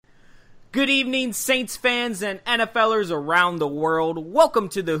Good evening, Saints fans and NFLers around the world. Welcome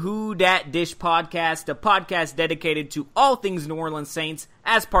to the Who Dat Dish podcast, a podcast dedicated to all things New Orleans Saints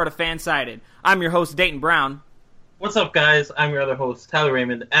as part of Fansided. I'm your host, Dayton Brown. What's up, guys? I'm your other host, Tyler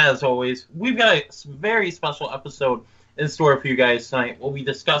Raymond. As always, we've got a very special episode in store for you guys tonight. We'll be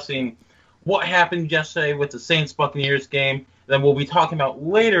discussing what happened yesterday with the Saints-Buccaneers game. Then we'll be talking about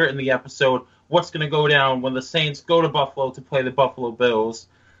later in the episode what's going to go down when the Saints go to Buffalo to play the Buffalo Bills.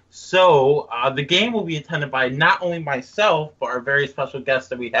 So, the game will be attended by not only myself, but our very special guest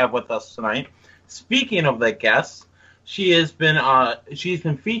that we have with us tonight. Speaking of that guest, she's been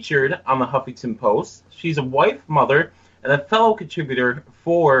featured on the Huffington Post. She's a wife, mother, and a fellow contributor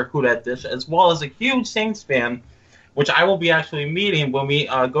for Who Dat Dish, as well as a huge Saints fan, which I will be actually meeting when we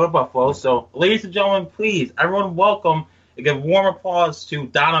go to Buffalo. So, ladies and gentlemen, please, everyone welcome and give warm applause to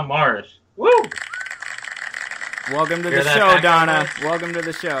Donna Marsh. Woo! Welcome to the show, Donna. Welcome to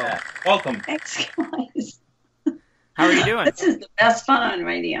the show. Yeah. Welcome. Thanks, guys. How are you doing? This is the best fun on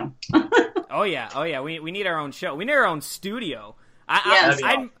radio. Oh yeah. We need our own show. We need our own studio.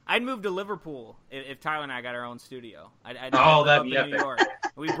 I'd move to Liverpool if Tyler and I got our own studio. I'd that'd be epic. New York.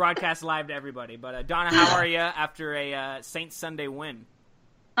 We broadcast live to everybody. But Donna, how are you after a Saints Sunday win?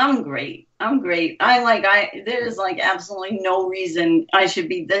 I'm great. There's absolutely no reason I should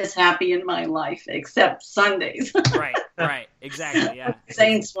be this happy in my life except Sundays. Right. Exactly, yeah.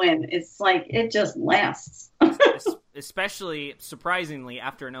 Saints win. It's like, it just lasts. Especially, surprisingly,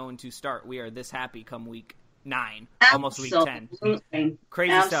 after an 0-2 start, we are this happy come week 9, almost week 10.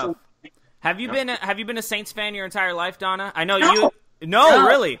 Crazy stuff. Have you been a Saints fan your entire life, Donna? I know you. No,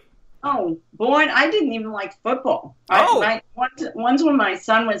 really. Oh, born! I didn't even like football. Once when my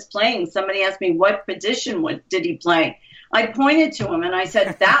son was playing, somebody asked me what position did he play. I pointed to him and I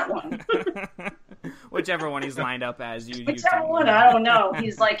said, that one. Whichever one he's lined up as. Whichever one, I don't know.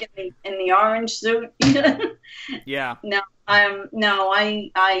 He's like in the orange suit. Yeah. I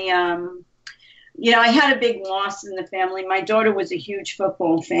had a big loss in the family. My daughter was a huge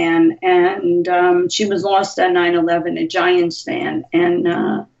football fan, and she was lost on 9/11, a Giants fan,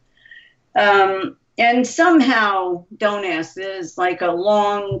 and somehow, don't ask, there's like a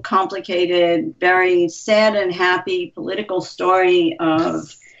long, complicated, very sad and happy political story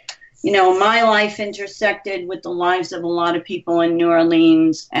of, my life intersected with the lives of a lot of people in New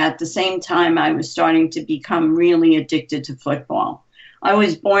Orleans. At the same time, I was starting to become really addicted to football. I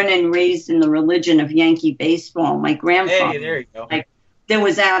was born and raised in the religion of Yankee baseball. My grandfather, hey, there you go. There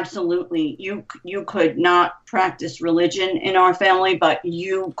was absolutely, you could not practice religion in our family, but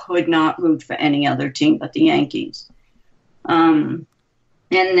you could not root for any other team but the Yankees. And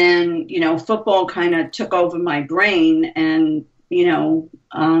then, football kind of took over my brain, and,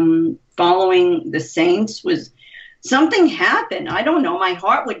 following the Saints was, something happened. I don't know. My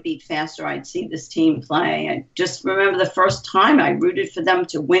heart would beat faster. I'd see this team play. I just remember the first time I rooted for them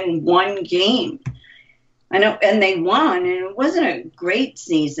to win one game. I know, and they won, and it wasn't a great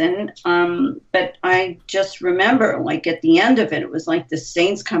season, but I just remember, at the end of it, it was like the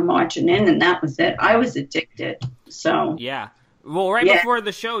Saints come marching in, and that was it. I was addicted, so. Yeah. Well, before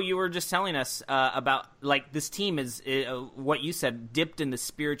the show, you were just telling us about, this team is, what you said, dipped in the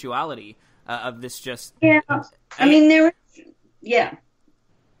spirituality of this just. Yeah. I mean, there is, yeah.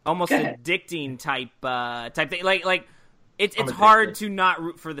 Almost addicting type thing. It's hard to not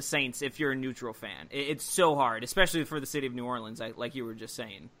root for the Saints if you're a neutral fan. It's so hard, especially for the city of New Orleans, like you were just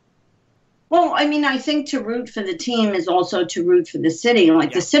saying. Well, I mean, I think to root for the team is also to root for the city.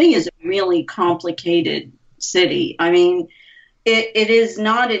 The city is a really complicated city. I mean, it is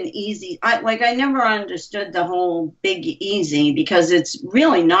not an easy. I never understood the whole Big Easy because it's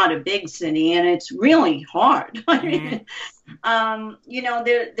really not a big city and it's really hard. Mm-hmm.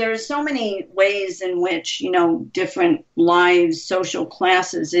 There's so many ways in which different lives, social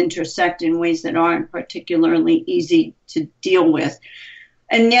classes intersect in ways that aren't particularly easy to deal with.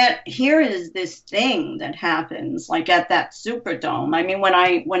 And yet here is this thing that happens at that Superdome. I mean, when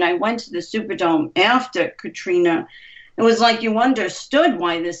I went to the Superdome after Katrina, it was like you understood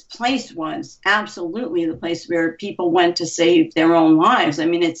why this place was absolutely the place where people went to save their own lives. I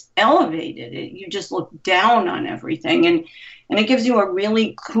mean, it's elevated. You just look down on everything, and it gives you a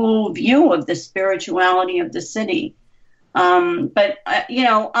really cool view of the spirituality of the city. But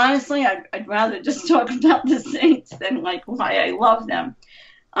honestly, I'd rather just talk about the Saints than why I love them.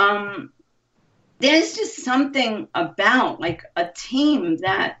 There's just something about a team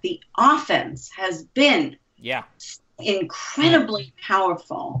that the offense has been incredibly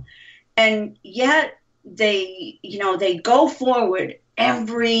powerful, and yet they go forward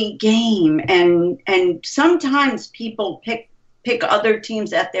every game, and sometimes people pick pick other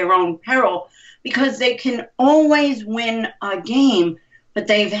teams at their own peril because they can always win a game, but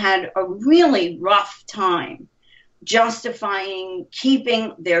they've had a really rough time justifying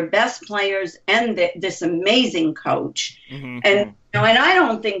keeping their best players and this amazing coach. Mm-hmm. And I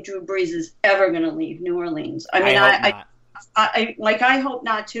don't think Drew Brees is ever going to leave New Orleans. I mean, I hope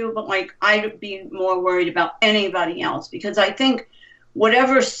not too, but like I'd be more worried about anybody else because I think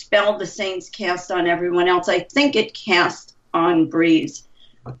whatever spell the Saints cast on everyone else, I think it cast on Brees.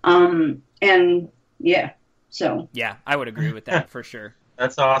 Yeah, I would agree with that for sure.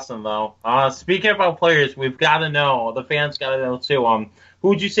 That's awesome, though. Speaking about players, we've got to know, the fans got to know, too. Who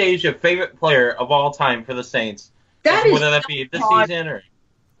would you say is your favorite player of all time for the Saints? Whether that be this season or...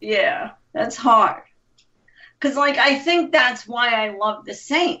 Yeah, that's hard. Because, like, I think that's why I love the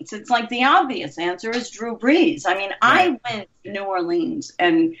Saints. It's like the obvious answer is Drew Brees. I mean, I went to New Orleans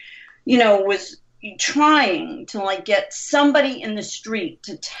and, was trying to, like, get somebody in the street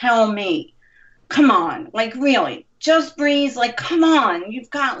to tell me, come on, like, really, just Brees, like, come on,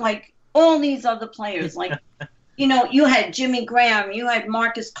 you've got, like, all these other players, like, you had Jimmy Graham, you had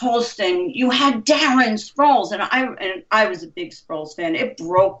Marcus Colston, you had Darren Sproles, and I was a big Sproles fan. It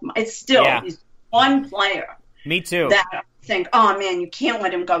broke it's still he's one player. Me too. That I think, oh man, you can't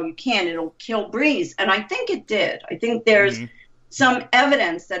let him go. You can't. It'll kill Brees. And I think it did. I think there's some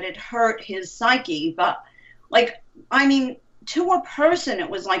evidence that it hurt his psyche. But, like, I mean, to a person, it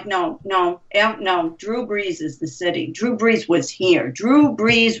was like, no, Drew Brees is the city. Drew Brees was here.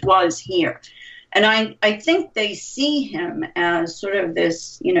 And I think they see him as sort of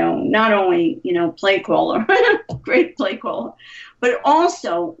this, not only, play caller, great play caller, but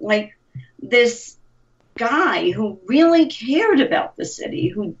also like this guy who really cared about the city,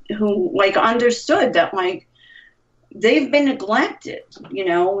 who like understood that like they've been neglected,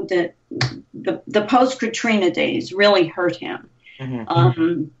 that the post-Katrina days really hurt him.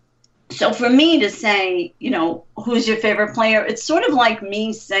 Mm-hmm. So for me to say, who's your favorite player, it's sort of like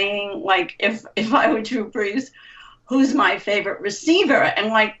me saying, like, if I were Drew Brees, who's my favorite receiver? And,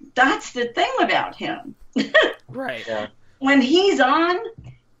 like, that's the thing about him. Right. Yeah. When he's on,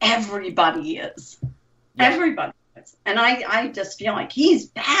 everybody is. Yeah. Everybody is. And I just feel like he's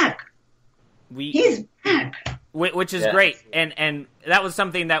back. He's back. Which is great, and that was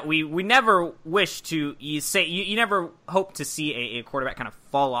something that we never wish to you never hope to see a quarterback kind of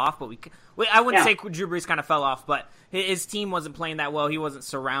fall off, but I wouldn't say Drew Brees kind of fell off, but his team wasn't playing that well. He wasn't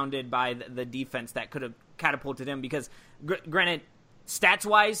surrounded by the defense that could have catapulted him because, granted,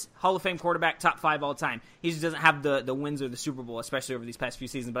 stats-wise, Hall of Fame quarterback, top 5 all time. He just doesn't have the wins or the Super Bowl, especially over these past few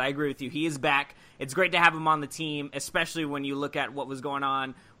seasons. But I agree with you. He is back. It's great to have him on the team, especially when you look at what was going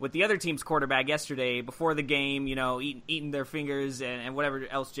on with the other team's quarterback yesterday before the game, eating their fingers and whatever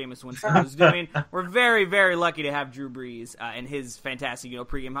else Jameis Winston was doing. We're very, very lucky to have Drew Brees and his fantastic,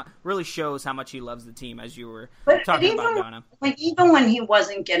 pregame. Really shows how much he loves the team, as you were talking about, Donna. Like, even when he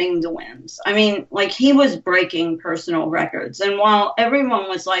wasn't getting the wins, I mean, like, he was breaking personal records. And while everyone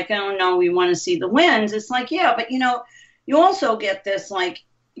was like, oh, no, we want to see the wins, it's like, yeah, but, you also get this, like,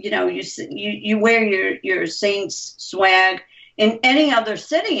 you wear your Saints swag in any other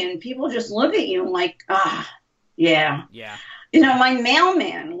city, and people just look at you like, yeah. My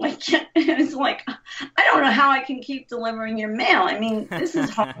mailman, like, it's like, I don't know how I can keep delivering your mail. I mean, this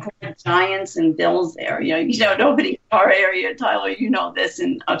is hardcore Giants and Bills area. Nobody in our area, Tyler, this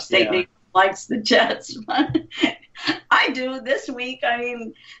in upstate New York likes the Jets. I do this week. I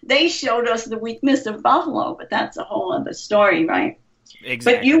mean, they showed us the weakness of Buffalo, but that's a whole other story, right?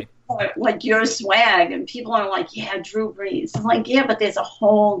 Exactly. But you like your swag, and people are like, yeah, Drew Brees. I'm like, yeah, but there's a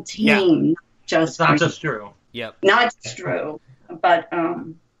whole team. It's not just Drew. Yep. Not just Drew, but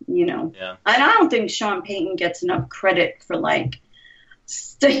And I don't think Sean Payton gets enough credit for like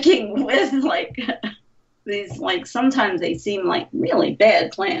sticking with like these, like, sometimes they seem like really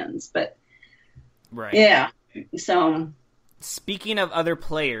bad plans, but right. Yeah. So, speaking of other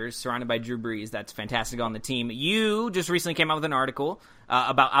players surrounded by Drew Brees, that's fantastic on the team. You just recently came out with an article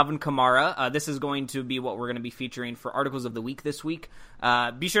about Alvin Kamara. This is going to be what we're going to be featuring for Articles of the Week this week.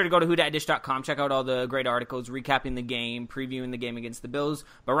 Be sure to go to whodatdish.com, check out all the great articles, recapping the game, previewing the game against the Bills.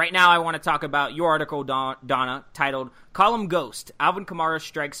 But right now I want to talk about your article, Donna, titled Column Ghost, Alvin Kamara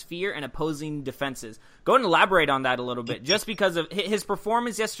Strikes Fear and Opposing Defenses. Go and elaborate on that a little bit, just because of his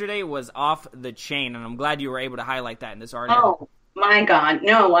performance yesterday was off the chain, and I'm glad you were able to highlight that in this article. Oh, my God.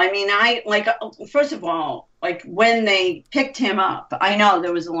 No, I mean, first of all, like, when they picked him up, I know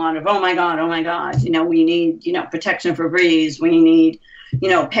there was a lot of, oh my God, we need, protection for Brees, we need,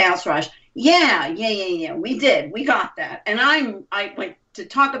 pass rush. Yeah, we did. We got that. And to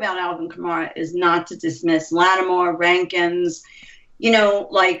talk about Alvin Kamara is not to dismiss Lattimore, Rankins,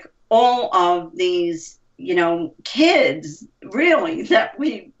 like all of these, kids really that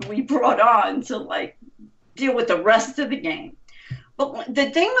we brought on to like deal with the rest of the game. But the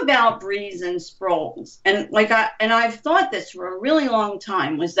thing about Brees and Sproles, and I've thought this for a really long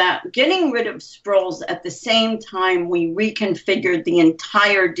time, was that getting rid of Sproles at the same time we reconfigured the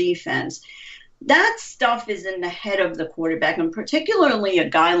entire defense, that stuff is in the head of the quarterback, and particularly a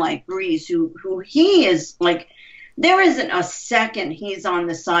guy like Brees, who he is like, there isn't a second he's on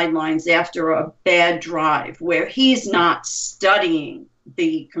the sidelines after a bad drive where he's not studying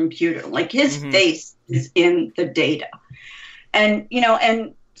the computer. Like his face is in the data. And,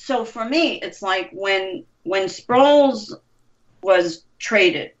 and so for me, it's like when Sproles was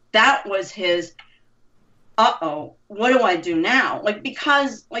traded, that was his, what do I do now? Like,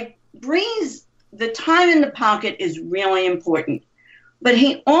 because like Brees, the time in the pocket is really important, but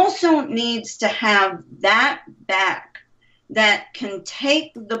he also needs to have that back that can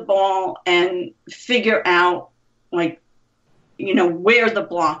take the ball and figure out like, where the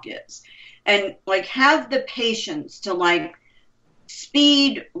block is, and like have the patience to like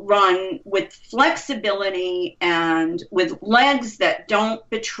speed run with flexibility and with legs that don't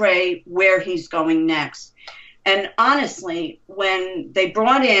betray where he's going next. And honestly, when they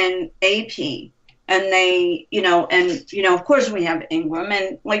brought in AP and they, of course we have Ingram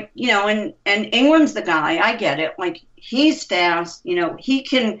and like, and Ingram's the guy, I get it. Like he's fast, he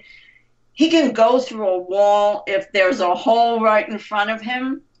can go through a wall if there's a hole right in front of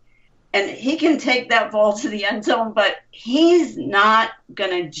him. And he can take that ball to the end zone, but he's not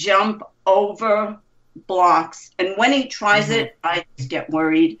going to jump over blocks. And when he tries it, I just get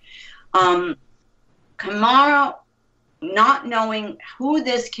worried. Kamara, not knowing who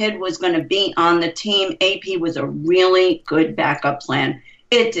this kid was going to be on the team, AP was a really good backup plan.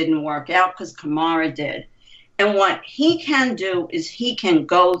 It didn't work out because Kamara did. And what he can do is he can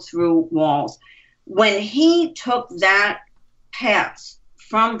go through walls. When he took that pass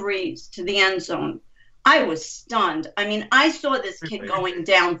from Brees to the end zone, I was stunned. I mean, I saw this kid going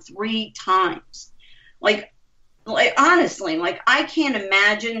down 3 times. Like honestly, like I can't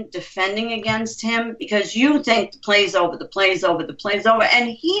imagine defending against him because you think the play's over, and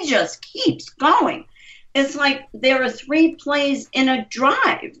he just keeps going. It's like there are 3 plays in a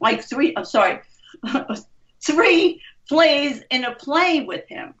drive, like 3 plays in a play with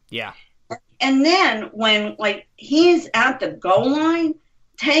him. Yeah. And then when like he's at the goal line,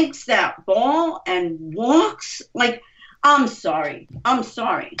 takes that ball and walks, like, I'm sorry.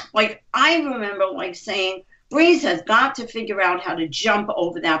 Like, I remember, like, saying, Brees has got to figure out how to jump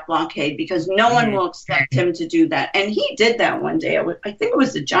over that blockade because no one will expect him to do that. And he did that one day. I think it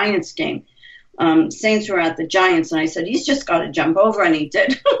was the Giants game. Saints were at the Giants, and I said, he's just got to jump over, and he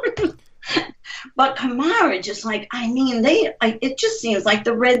did. But Kamara, just like, it just seems like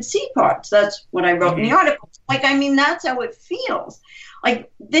the Red Sea parts. That's what I wrote in the article. Like, that's how it feels.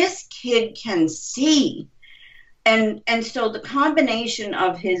 Like, this kid can see. And so the combination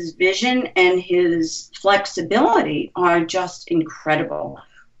of his vision and his flexibility are just incredible.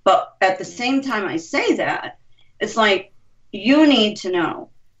 But at the same time I say that, it's like, you need to know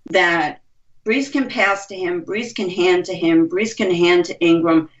that Brees can pass to him, Brees can hand to him, Brees can hand to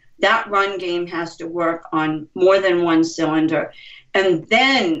Ingram. That run game has to work on more than one cylinder. And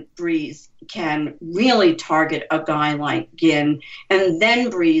then Brees can really target a guy like Ginn. And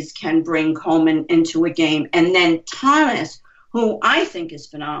then Brees can bring Coleman into a game. And then Thomas, who I think is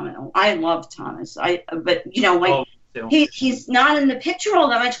phenomenal. I love Thomas. He's not in the picture all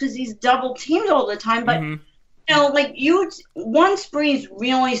that much because he's double teamed all the time. But once Brees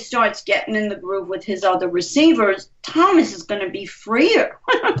really starts getting in the groove with his other receivers, Thomas is going to be freer.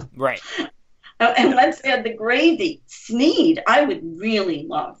 Right. And let's add the gravy. Snead, I would really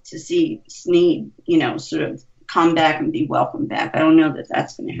love to see Snead, sort of come back and be welcomed back. I don't know that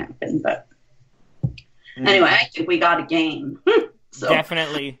that's going to happen, but anyway, I think we got a game. So.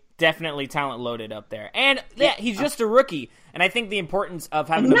 Definitely talent loaded up there. And yeah, he's just a rookie. And I think the importance of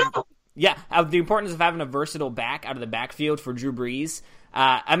having a versatile back out of the backfield for Drew Brees.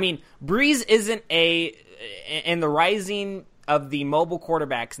 Brees isn't in the rising of the mobile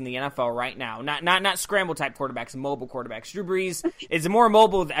quarterbacks in the NFL right now. Not scramble type quarterbacks, mobile quarterbacks. Drew Brees is more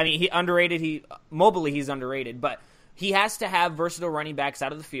mobile. He's underrated, but he has to have versatile running backs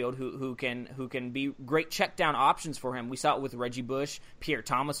out of the field who can be great check down options for him. We saw it with Reggie Bush. Pierre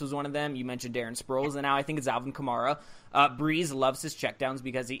Thomas was one of them. You mentioned Darren Sproles, and now I think it's Alvin Kamara. Brees loves his checkdowns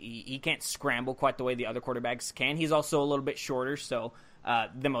because he can't scramble quite the way the other quarterbacks can. He's also a little bit shorter, so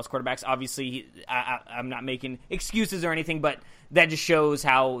than most quarterbacks. Obviously, I'm not making excuses or anything, but that just shows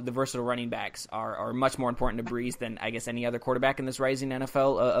how the versatile running backs are much more important to Brees than, I guess, any other quarterback in this rising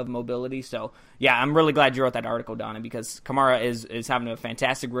NFL of mobility. So, yeah, I'm really glad you wrote that article, Donna, because Kamara is having a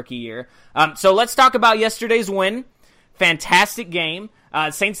fantastic rookie year. So let's talk about yesterday's win. Fantastic game.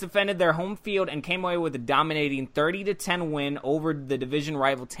 Saints defended their home field and came away with a dominating 30-10 win over the division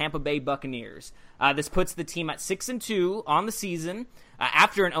rival Tampa Bay Buccaneers. This puts the team at 6-2 on the season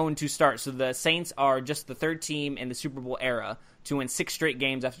after an 0-2 start. So the Saints are just the third team in the Super Bowl era to win 6 straight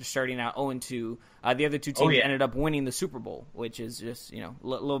games after starting out 0-2. The other two teams ended up winning the Super Bowl, which is just, a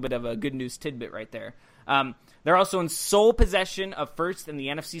little bit of a good news tidbit right there. They're also in sole possession of first in the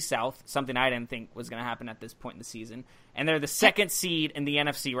NFC South, something I didn't think was going to happen at this point in the season. And they're the second seed in the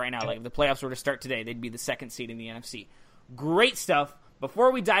NFC right now. Like, if the playoffs were to start today, they'd be the second seed in the NFC. Great stuff.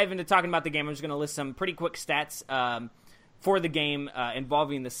 Before we dive into talking about the game, I'm just going to list some pretty quick stats for the game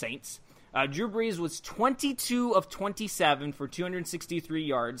involving the Saints. Drew Brees was 22 of 27 for 263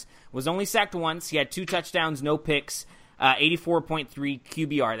 yards, was only sacked once. He had 2 touchdowns, no picks. 84.3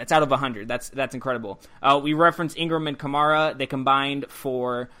 QBR. That's out of 100. That's incredible. We referenced Ingram and Kamara. They combined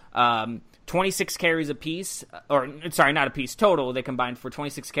for 26 carries apiece. Not apiece. Total, they combined for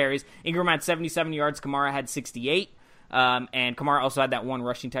 26 carries. Ingram had 77 yards. Kamara had 68. And Kamara also had that 1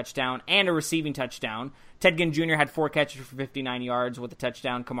 rushing touchdown and a receiving touchdown. Ted Ginn Jr. had 4 catches for 59 yards with a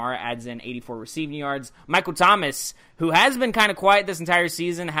touchdown. Kamara adds in 84 receiving yards. Michael Thomas, who has been kind of quiet this entire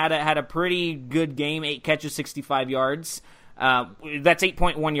season, had a pretty good game, 8 catches, 65 yards. That's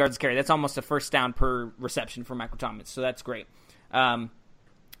 8.1 yards carry. That's almost a first down per reception for Michael Thomas, so that's great.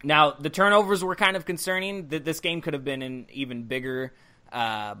 Now, the turnovers were kind of concerning. This game could have been an even bigger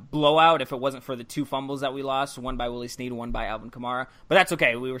blowout if it wasn't for the 2 fumbles that we lost, one by Willie Snead, one by Alvin Kamara. But that's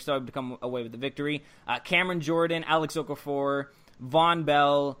okay. We were still able to come away with the victory. Cameron Jordan, Alex Okafor, Von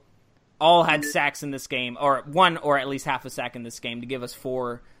Bell all had sacks in this game, or one or at least half a sack in this game to give us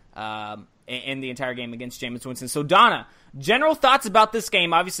 4 in the entire game against Jameis Winston. So, Donna, general thoughts about this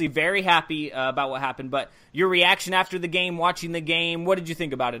game. Obviously very happy about what happened, but your reaction after the game, watching the game, what did you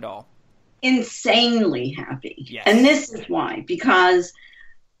think about it all? Insanely happy. Yes. And this is why, because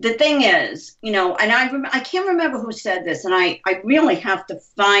the thing is, and I can't remember who said this, and I really have to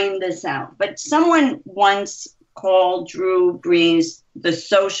find this out, but someone once called Drew Brees the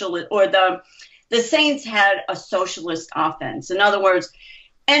socialist, or the Saints had a socialist offense. In other words,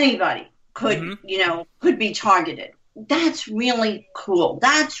 anybody could, could be targeted. That's really cool.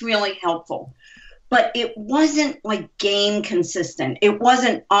 That's really helpful. But it wasn't like game consistent. It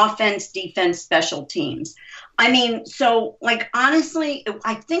wasn't offense, defense, special teams. I mean, so like honestly,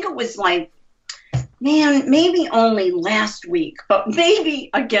 I think it was like, man, maybe only last week, but maybe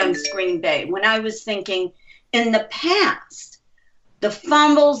against Green Bay when I was thinking in the past, the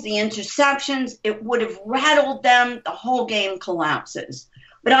fumbles, the interceptions, it would have rattled them. The whole game collapses.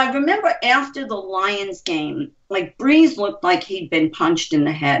 But I remember after the Lions game, like Brees looked like he'd been punched in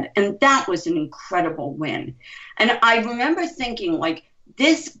the head. And that was an incredible win. And I remember thinking, like,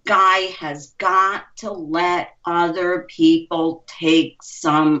 this guy has got to let other people take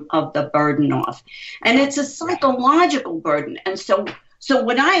some of the burden off. And it's a psychological burden. And so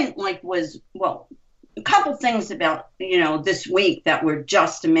what I like was, well, a couple things about, this week that were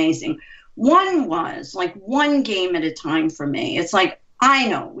just amazing. One was like one game at a time for me. It's like, I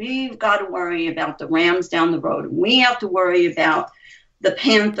know we've got to worry about the Rams down the road. We have to worry about the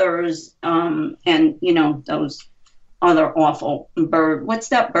Panthers and, those other awful bird. What's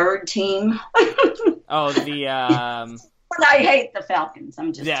that bird team? Oh, the... But I hate the Falcons.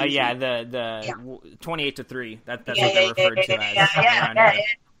 I'm just... Yeah, the 28-3. That's what they're referred to as. Yeah.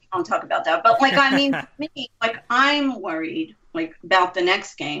 I'll talk about that. But, like, I mean, for me, like, I'm worried, like, about the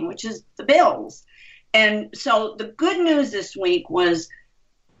next game, which is the Bills. And so the good news this week was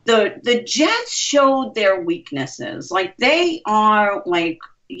the Jets showed their weaknesses. Like they are like,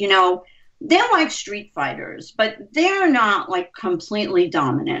 they're like street fighters, but they're not like completely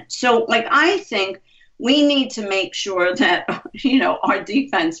dominant. So like, I think we need to make sure that, our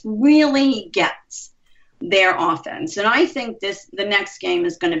defense really gets their offense. And I think the next game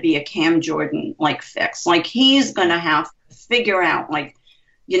is going to be a Cam Jordan like fix. Like he's going to have to figure out like,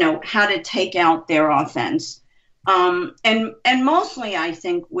 how to take out their offense. And mostly I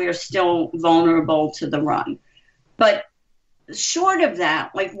think we're still vulnerable to the run. But short of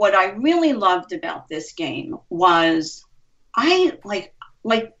that, like what I really loved about this game was I like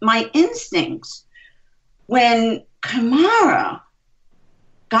my instincts. When Kamara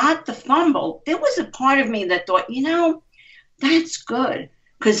got the fumble, there was a part of me that thought, that's good.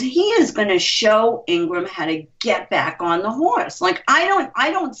 Because he is going to show Ingram how to get back on the horse. Like I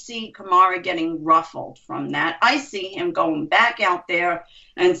don't see Kamara getting ruffled from that. I see him going back out there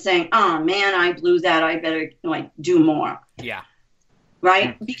and saying, "Oh man, I blew that. I better do more." Yeah.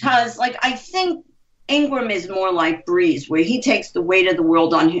 Right? Because I think Ingram is more like Breeze, where he takes the weight of the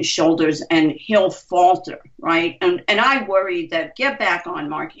world on his shoulders and he'll falter, right? And I worry that get back on,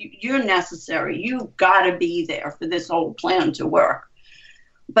 Mark. You're necessary. You've got to be there for this whole plan to work.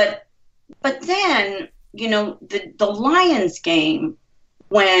 But then, the Lions game,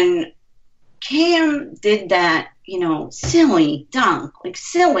 when Cam did that, silly dunk,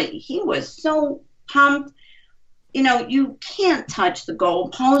 silly, he was so pumped. You can't touch the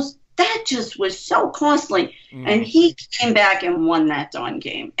goalpost. That just was so costly. And he came back and won that darn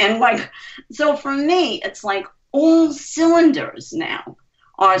game. And so for me, it's all cylinders now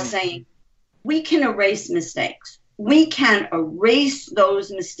are saying we can erase mistakes. We can erase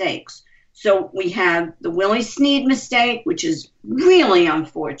those mistakes. So we have the Willie Snead mistake, which is really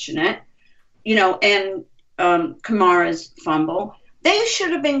unfortunate, and Kamara's fumble. They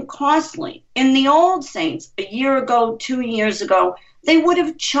should have been costly. In the old Saints, a year ago, 2 years ago, they would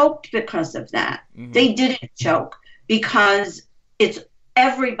have choked because of that. They didn't choke because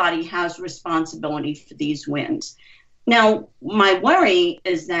everybody has responsibility for these wins. Now, my worry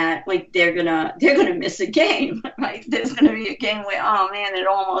is that they're gonna miss a game, right? There's gonna be a game where, oh man, it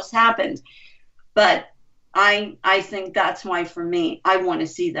almost happened. But I think that's why, for me, I want to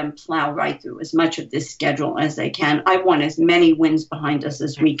see them plow right through as much of this schedule as they can. I want as many wins behind us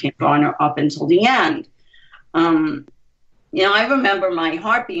as we can garner up until the end. I remember my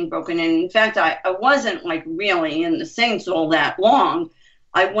heart being broken, and in fact, I wasn't really in the Saints all that long.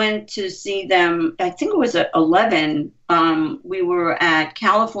 I went to see them, I think it was at 11. We were at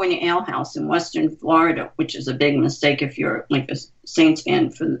California Ale House in Western Florida, which is a big mistake if you're a Saints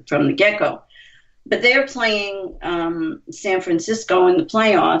fan from the get-go. But they're playing San Francisco in the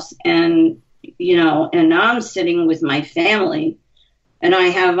playoffs, and I'm sitting with my family, and I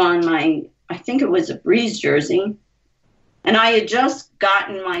have on I think it was a Breeze jersey, and I had just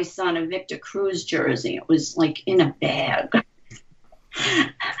gotten my son a Victor Cruz jersey. It was in a bag.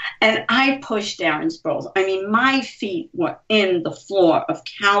 And I pushed Darren Sproles. I mean, my feet were in the floor of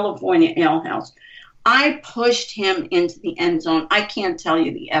California Ale House. I pushed him into the end zone. I can't tell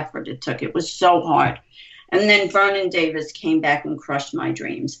you the effort it took. It was so hard. And then Vernon Davis came back and crushed my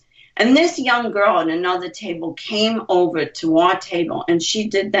dreams. And this young girl at another table came over to our table, and she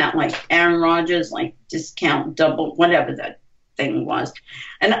did that Aaron Rodgers, discount, double, whatever that thing was.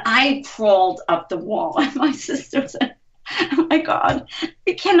 And I crawled up the wall, and my sister said, "Oh my God,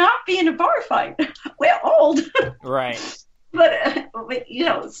 we cannot be in a bar fight. We're old." Right. But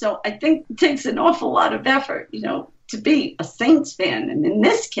so I think it takes an awful lot of effort, to be a Saints fan. And in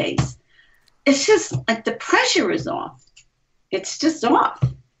this case, it's just the pressure is off. It's just off.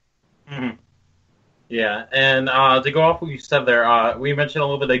 Mm-hmm. Yeah, and to go off what you said there, we mentioned a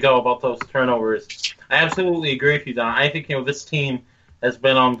little bit ago about those turnovers. I absolutely agree with you, Don. I think this team has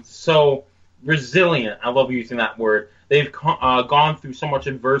been so resilient. I love using that word. They've gone through so much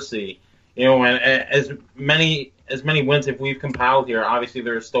adversity, and as many wins as we've compiled here, obviously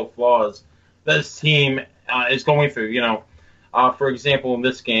there are still flaws that this team is going through. For example, in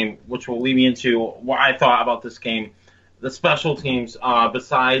this game, which will lead me into what I thought about this game, the special teams,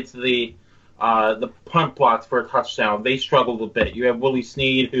 besides the punt blocks for a touchdown, they struggled a bit. You have Willie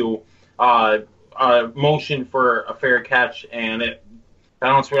Snead, who motioned for a fair catch, and it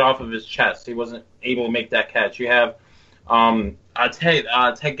bounced right off of his chest. He wasn't able to make that catch. You have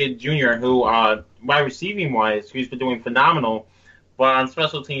Ted Ginn Jr., who, wide receiving wise, he's been doing phenomenal, but on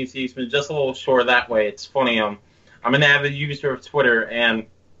special teams, he's been just a little short that way. It's funny. I'm an avid user of Twitter, and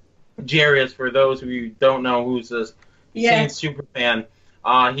Jarius, for those of you who don't know, who's a Saints super fan,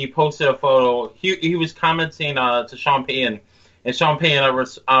 he posted a photo. He was commenting to Sean Payton, and Sean Payton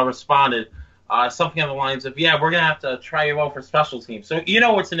responded something on the lines of, "Yeah, we're gonna have to try you out for special teams." So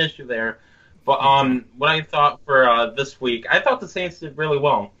it's an issue there. But what I thought for this week, I thought the Saints did really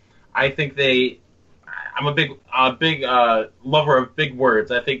well. I think I'm a big lover of big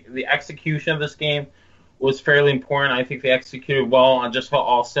words. I think the execution of this game was fairly important. I think they executed well on just about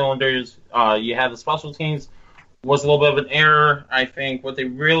all cylinders. You had the special teams was a little bit of an error. I think what they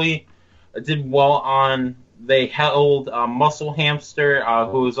really did well on, they held Muscle Hamster,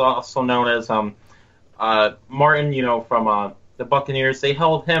 who is also known as Martin, from the Buccaneers. They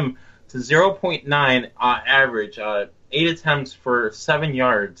held him to 0.9 average, 8 attempts for 7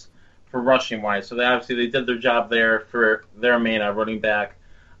 yards for rushing wise. So obviously they did their job there for their main running back.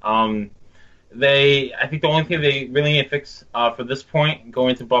 I think the only thing they really need to fix for this point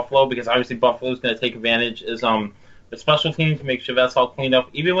going to Buffalo, because obviously Buffalo's going to take advantage, is the special team to make sure that's all cleaned up,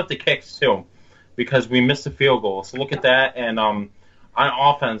 even with the kicks too, because we missed the field goal. So look at that, and on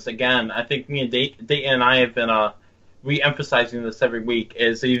offense again, I think me and Dayton and I have been re-emphasizing this every week,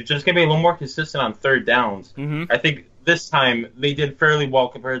 is that you're just going to be a little more consistent on third downs. Mm-hmm. I think this time they did fairly well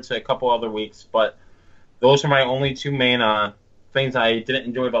compared to a couple other weeks, but those are my only two main things I didn't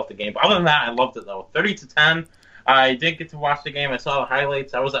enjoy about the game. But other than that, I loved it though. 30-10. I didn't get to watch the game. I saw the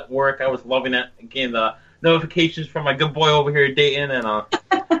highlights. I was at work. I was loving it. Again, the notifications from my good boy over here, Dayton, and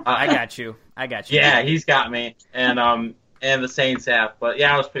I got you. Yeah, he's got me, and the Saints have. But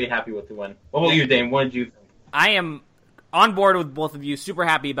yeah, I was pretty happy with the win. What about you, Dane? What did you think? I am on board with both of you. Super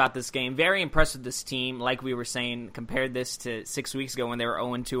happy about this game. Very impressed with this team. Like we were saying, compared this to 6 weeks ago when they were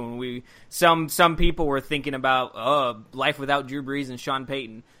 0-2, and some people were thinking about life without Drew Brees and Sean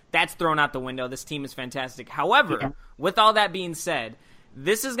Payton. That's thrown out the window. This team is fantastic. However, with all that being said,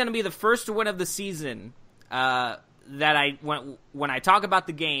 this is going to be the first win of the season that when I talk about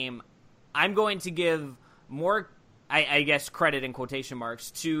the game, I'm going to give more, I guess, credit in quotation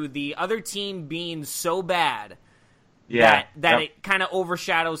marks to the other team being so bad that it kind of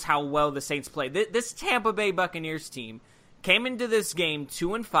overshadows how well the Saints played. This Tampa Bay Buccaneers team came into this game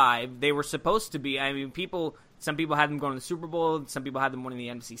 2-5. They were supposed to be. I mean, some people had them going to the Super Bowl. Some people had them winning the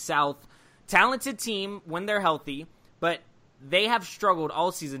NFC South. Talented team when they're healthy, but they have struggled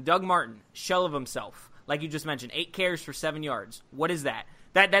all season. Doug Martin, shell of himself, like you just mentioned, 8 carries for 7 yards. What is that?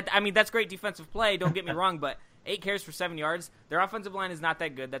 I mean, that's great defensive play. Don't get me wrong, but 8 carries for 7 yards. Their offensive line is not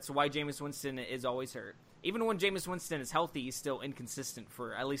that good. That's why Jameis Winston is always hurt. Even when Jameis Winston is healthy, he's still inconsistent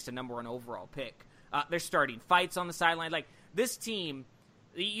for at least a number 1 overall pick. They're starting fights on the sideline. Like, this team,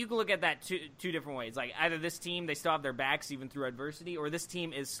 you can look at that two different ways. Like, either this team, they still have their backs even through adversity, or this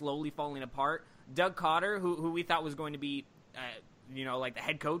team is slowly falling apart. Doug Cotter, who we thought was going to be, like the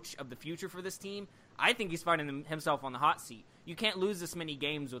head coach of the future for this team, I think he's finding himself on the hot seat. You can't lose this many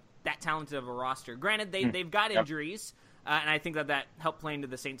games with that talented of a roster. Granted, they've got injuries, and I think that helped play into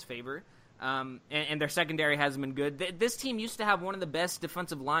the Saints' favor. And their secondary hasn't been good. This team used to have one of the best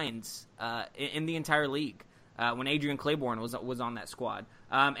defensive lines in the entire league when Adrian Claiborne was on that squad.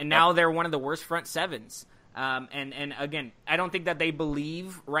 And now they're one of the worst front sevens. And again, I don't think that they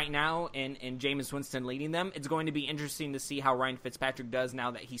believe right now in Jameis Winston leading them. It's going to be interesting to see how Ryan Fitzpatrick does now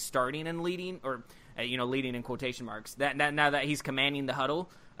that he's starting and leading, or leading in quotation marks. Now that he's commanding the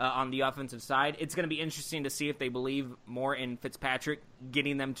huddle on the offensive side, it's going to be interesting to see if they believe more in Fitzpatrick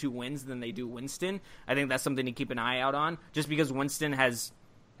getting them 2 wins than they do Winston. I think that's something to keep an eye out on, just because Winston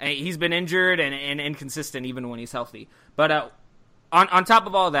he's been injured and inconsistent even when he's healthy. But on top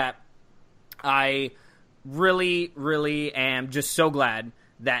of all that, I really, really am just so glad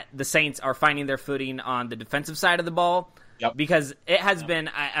that the Saints are finding their footing on the defensive side of the ball, because it has been,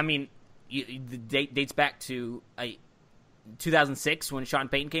 I mean, the date dates back to 2006 when Sean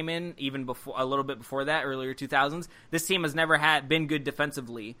Payton came in, even before, a little bit before that, earlier 2000s. This team has never been good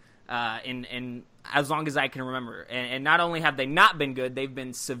defensively in as long as I can remember. And not only have they not been good, they've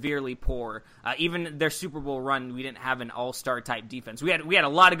been severely poor. Even their Super Bowl run, we didn't have an all-star type defense. We had a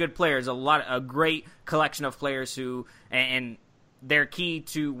lot of good players, a great collection of players who, and their key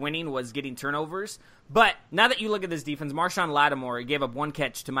to winning was getting turnovers. But now that you look at this defense, Marshawn Lattimore gave up 1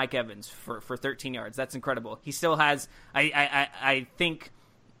 catch to Mike Evans for 13 yards. That's incredible. He still has, I think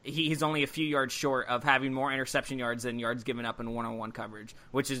he's only a few yards short of having more interception yards than yards given up in one-on-one coverage,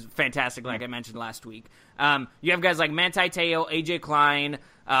 which is fantastic, like I mentioned last week. You have guys like Manti Te'o, A.J. Klein,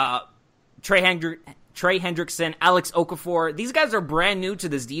 Trey Hendrickson, Alex Okafor. These guys are brand new to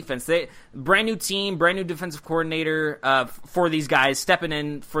this defense. Brand new team, brand new defensive coordinator for these guys, stepping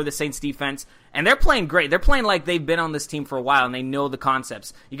in for the Saints defense. And they're playing great. They're playing like they've been on this team for a while, and they know the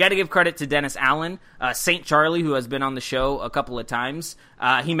concepts. You got to give credit to Dennis Allen, St. Charlie, who has been on the show a couple of times.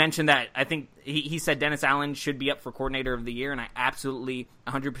 He mentioned that, I think he said Dennis Allen should be up for Coordinator of the Year, and I absolutely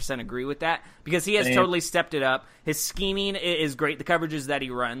 100% agree with that, because he has totally stepped it up. His scheming is great. The coverages that he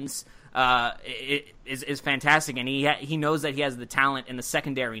runs is fantastic, and he knows that he has the talent in the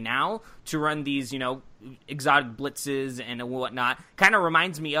secondary now to run these, exotic blitzes and whatnot. Kind of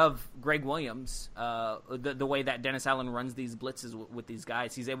reminds me of Greg Williams, the way that Dennis Allen runs these blitzes with these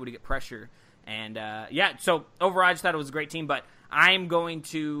guys. He's able to get pressure. And, so overall, I just thought it was a great team. But I'm going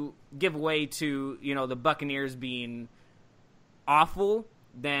to give way to, the Buccaneers being awful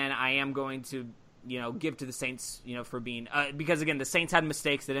than I am going to, give to the Saints, for being because, again, the Saints had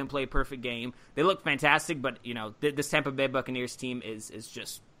mistakes. They didn't play a perfect game. They look fantastic, but, this Tampa Bay Buccaneers team is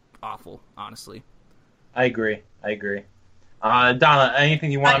just awful, honestly. I agree. Donna,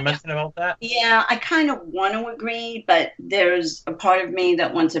 anything you want to mention about that? Yeah, I kind of want to agree, but there's a part of me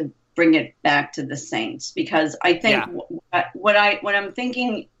that wants to bring it back to the Saints, because I think what I'm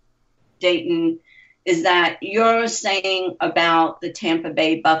thinking, Dayton, is that you're saying about the Tampa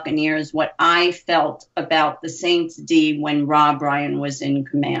Bay Buccaneers what I felt about the Saints D when Rob Ryan was in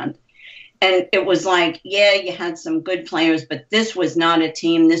command. And it was like, yeah, you had some good players, but this was not a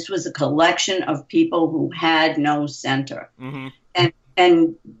team. This was a collection of people who had no center. Mm-hmm.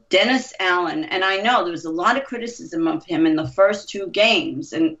 And Dennis Allen, and I know there was a lot of criticism of him in the first two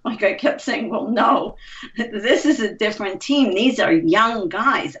games. And like I kept saying, well, no, this is a different team. These are young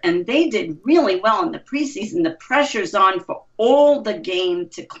guys. And they did really well in the preseason. The pressure's on for all the game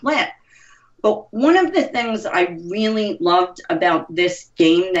to click. But one of the things I really loved about this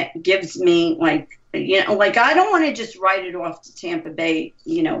game that gives me I don't want to just write it off to Tampa Bay,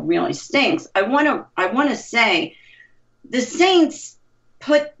 really stinks. I want to say the Saints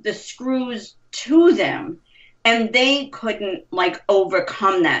put the screws to them and they couldn't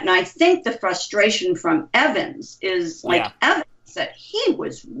overcome that. And I think the frustration from Evans is Evans, that he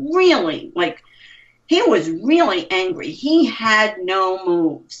was really angry. He had no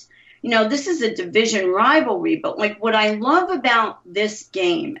moves. This is a division rivalry, but what I love about this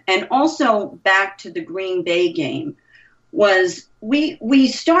game, and also back to the Green Bay game, was we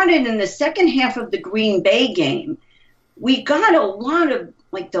started in the second half of the Green Bay game. We got a lot of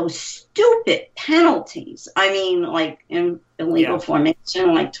those stupid penalties. I mean, in illegal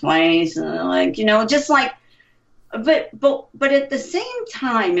formation, twice, but at the same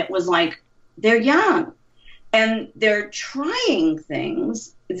time, it was they're young and they're trying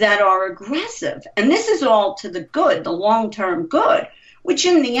things that are aggressive. And this is all to the good, the long-term good, which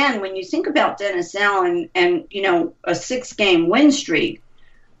in the end, when you think about Dennis Allen and, a 6-game win streak,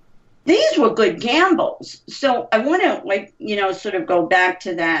 these were good gambles. So I want to, sort of go back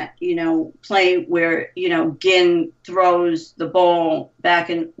to that, play where, Ginn throws the ball back.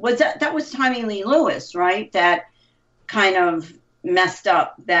 And that was Tommy Lee Lewis, right? That kind of messed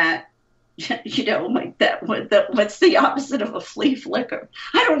up that, what's the opposite of a flea flicker?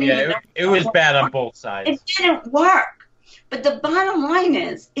 I don't even know. It was bad on both sides. It didn't work. But the bottom line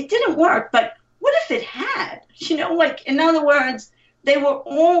is, it didn't work. But what if it had? In other words, they were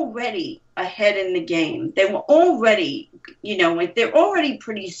already ahead in the game. They were already, they're already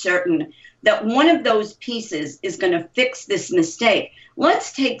pretty certain that one of those pieces is going to fix this mistake.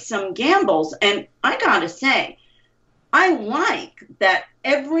 Let's take some gambles. And I got to say, I like that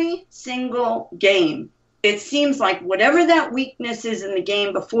every single game, it seems like whatever that weakness is in the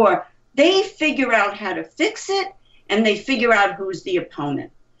game before, they figure out how to fix it and they figure out who's the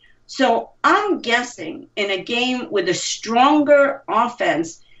opponent. So I'm guessing in a game with a stronger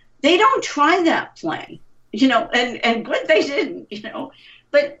offense, they don't try that play, and good they didn't,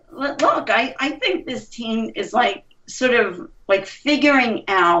 But look, I think this team is sort of figuring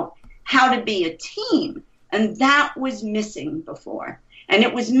out how to be a team. And that was missing before. And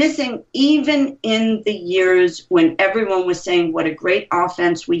it was missing even in the years when everyone was saying what a great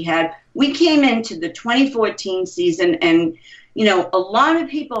offense we had. We came into the 2014 season and, a lot of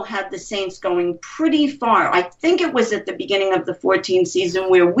people had the Saints going pretty far. I think it was at the beginning of the 14 season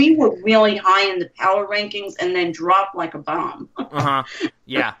where we were really high in the power rankings and then dropped like a bomb. Uh-huh.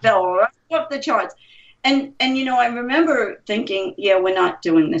 Yeah. Fell right off the charts. And I remember thinking, we're not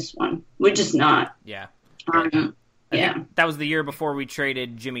doing this one. We're just not. Yeah. Yeah. That was the year before we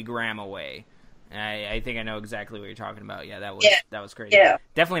traded Jimmy Graham away. I think I know exactly what you're talking about. Yeah, that was crazy. Yeah.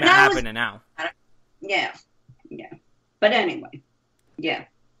 Definitely not happening now. Yeah. But anyway, yeah.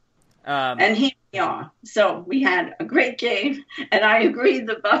 And here we are. So we had a great game, and I agree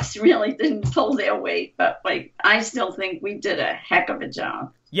the Bucs really didn't pull their weight, but I still think we did a heck of a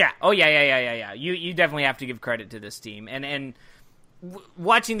job. Yeah. Oh yeah. You definitely have to give credit to this team, and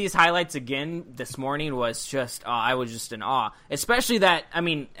watching these highlights again this morning was just, I was just in awe. Especially that,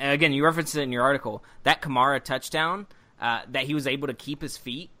 again, you referenced it in your article, that Kamara touchdown, that he was able to keep his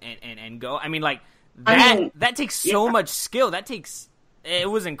feet and go. That takes so much skill. It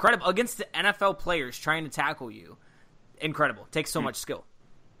was incredible. Against the NFL players trying to tackle you. Incredible. Takes so much skill.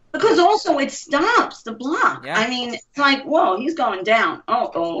 Because also it stops the block. Yeah. It's whoa, he's going down.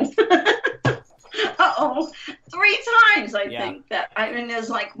 Uh-oh. 3 times, I think that. It's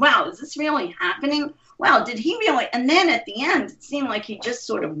wow, is this really happening? Wow, did he really? And then at the end, it seemed like he just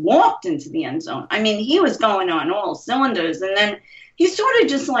sort of walked into the end zone. He was going on all cylinders, and then he sort of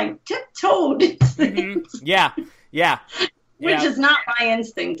just tiptoed into the end zone. Yeah. Which is not my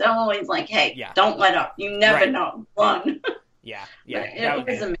instinct. I'm always hey, don't let up. You never know. Run. Yeah. It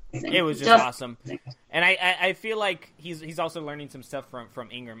was amazing. It was just awesome. And I feel like he's also learning some stuff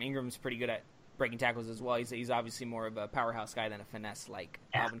from Ingram. Ingram's pretty good at breaking tackles as well. He's obviously more of a powerhouse guy than a finesse like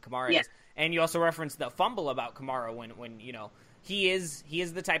Alvin Kamara is. And you also referenced the fumble about Kamara when you know he is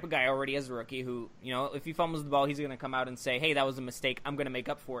the type of guy already as a rookie who, you know, if he fumbles the ball, he's going to come out and say, hey, that was a mistake. I'm going to make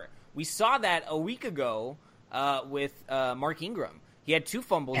up for it. We saw that a week ago with Mark Ingram. He had 2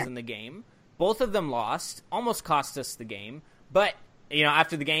 fumbles in the game. Both of them lost, almost cost us the game. But, you know,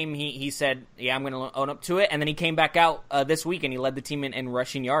 after the game, he said, yeah, I'm going to own up to it. And then he came back out this week and he led the team in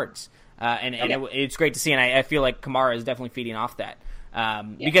rushing yards. It's great to see. And I feel like Kamara is definitely feeding off that.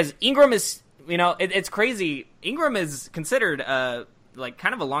 Because Ingram is, you know, it's crazy. Ingram is considered like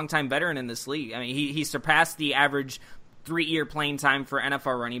kind of a long-time veteran in this league. I mean, he surpassed the average 3-year playing time for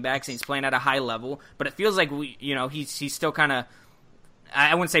NFL running backs, and he's playing at a high level. But it feels like he's still kind of,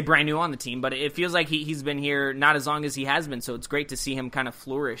 I wouldn't say brand new on the team, but it feels like he's been here not as long as he has been. So it's great to see him kind of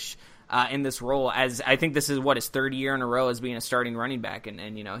flourish in this role, as I think this is his 3rd year in a row as being a starting running back,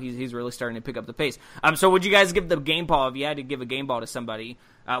 and you know he's really starting to pick up the pace. So would you guys give the game ball, if you had to give a game ball to somebody?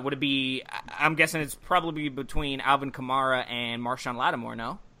 Would it be? I'm guessing it's probably between Alvin Kamara and Marshawn Lattimore.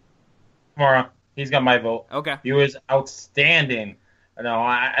 No, Kamara, he's got my vote. Okay, he was outstanding. No,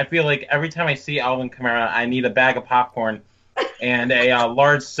 I feel like every time I see Alvin Kamara, I need a bag of popcorn and a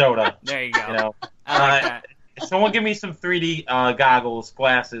large soda. There you go. You know, I like that. Someone give me some 3D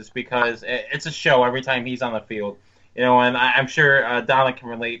glasses, because it's a show every time he's on the field. You know, and I'm sure Donna can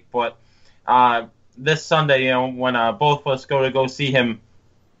relate. But this Sunday, you know, when both of us go see him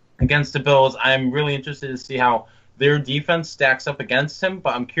against the Bills, I'm really interested to see how their defense stacks up against him.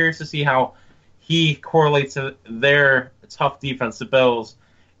 But I'm curious to see how he correlates to their tough defense, the Bills,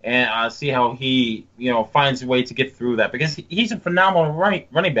 and see how he, you know, finds a way to get through that, because he's a phenomenal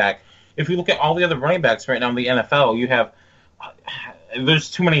running back. If you look at all the other running backs right now in the NFL, you have there's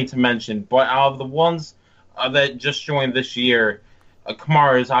too many to mention, but out of the ones that just joined this year,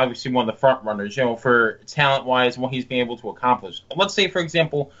 Kamara is obviously one of the front runners, you know, for talent-wise and what he's been able to accomplish. Let's say, for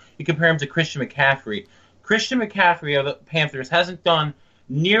example, you compare him to Christian McCaffrey. Christian McCaffrey of the Panthers hasn't done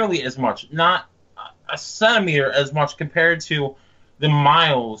nearly as much, not a centimeter as much compared to the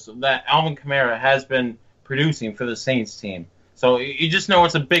miles that Alvin Kamara has been producing for the Saints team. So you just know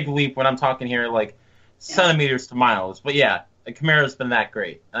it's a big leap when I'm talking here, like centimeters to miles. But yeah, Kamara's been that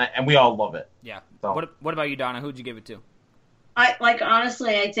great, and we all love it. Yeah. So. What about you, Donna? Who'd you give it to?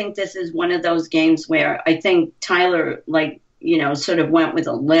 Honestly, I think this is one of those games where I think Tyler, sort of went with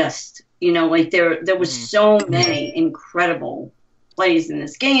a list. You know, like there was so many incredible plays in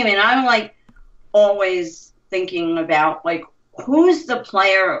this game, and I'm always thinking about who's the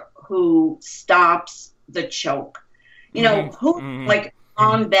player who stops the choke. You know, who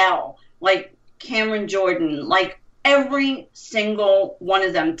Tom Bell, Cameron Jordan, every single one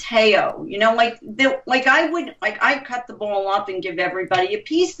of them, Teo, you know, I'd cut the ball up and give everybody a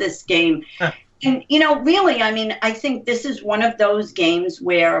piece this game. And, you know, really, I mean, I think this is one of those games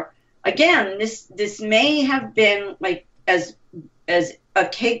where, again, this may have been as a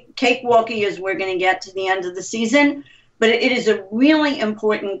cakewalky as we're going to get to the end of the season, but it is a really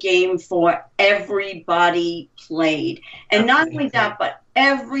important game for everybody played. And not only that, but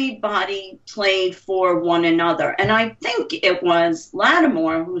everybody played for one another. And I think it was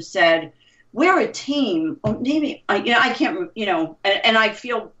Lattimore who said, we're a team. Or maybe, I can't, and I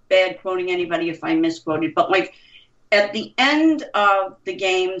feel bad quoting anybody if I misquoted, but at the end of the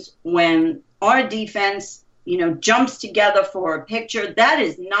games when our defense, jumps together for a picture, that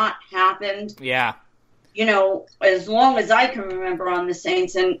has not happened. Yeah. As long as I can remember on the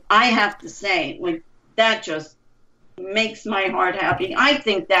Saints, and I have to say, that just makes my heart happy. I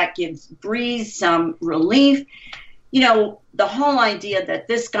think that gives Brees some relief. The whole idea that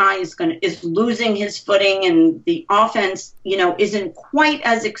this guy is losing his footing and the offense, isn't quite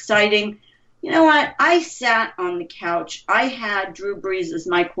as exciting. You know what? I sat on the couch. I had Drew Brees as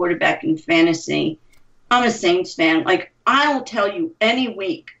my quarterback in fantasy. I'm a Saints fan. I'll tell you any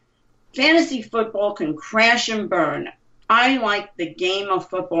week, fantasy football can crash and burn. I like the game of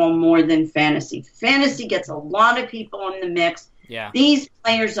football more than fantasy. Fantasy gets a lot of people in the mix. Yeah. These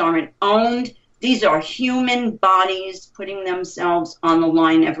players aren't owned. These are human bodies putting themselves on the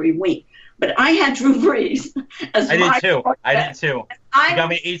line every week. But I had Drew Brees as I my did too. quarterback. I did too. You got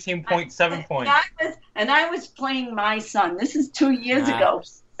me 18.7 points. And I was playing my son. This is 2 years ago.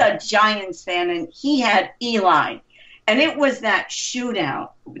 A Giants fan, and he had Eli. And it was that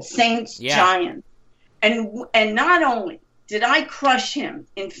shootout, Saints-Giants. And not only did I crush him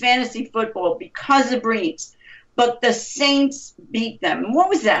in fantasy football because of Brees, but the Saints beat them. What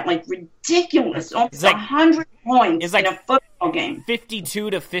was that? Like ridiculous. Almost 100 points in a football game.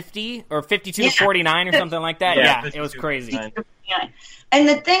 52-50 or 52-49 or something like that. Yeah, it was crazy. And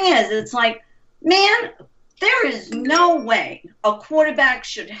the thing is, it's like, man, there is no way a quarterback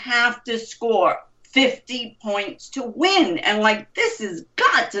should have to score 50 points to win. And like, this has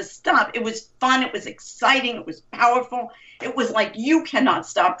got to stop. It was fun. It was exciting. It was powerful. It was like, you cannot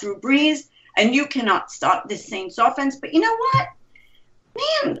stop Drew Brees and you cannot stop this Saints offense. But you know what?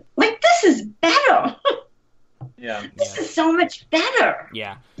 Man, like, this is better. Yeah. This is so much better.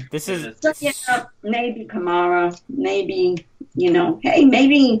 Yeah. This is... So, maybe Kamara, maybe, hey,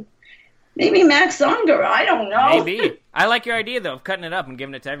 maybe Max Unger. I don't know. Maybe. I like your idea though of cutting it up and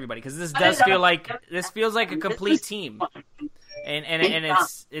giving it to everybody because this feels like a complete team, and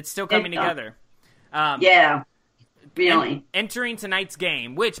it's still coming together. Yeah, really. Entering tonight's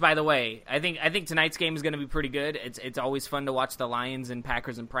game, which by the way, I think tonight's game is going to be pretty good. It's always fun to watch the Lions and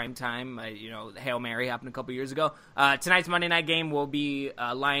Packers in prime time. Hail Mary happened a couple years ago. Tonight's Monday night game will be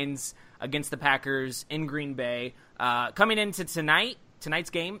Lions against the Packers in Green Bay. Coming into tonight's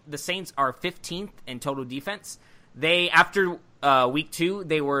game, the Saints are 15th in total defense. After week 2,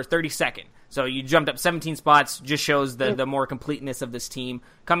 they were 32nd. So you jumped up 17 spots, just shows the more completeness of this team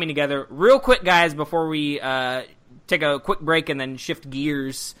coming together. Real quick, guys, before we take a quick break and then shift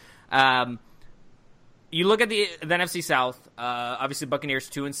gears. You look at the NFC South, obviously Buccaneers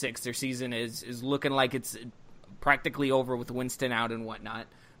 2-6. Their season is looking like it's practically over with Winston out and whatnot.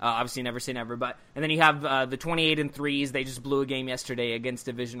 Obviously, never say never. And then you have the 28-3s. They just blew a game yesterday against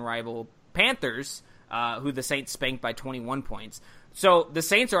division rival Panthers, who the Saints spanked by 21 points. So the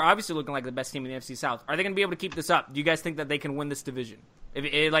Saints are obviously looking like the best team in the NFC South. Are they going to be able to keep this up? Do you guys think that they can win this division?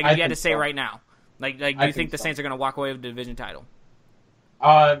 If you had to say right now, do you think the Saints are going to walk away with the division title?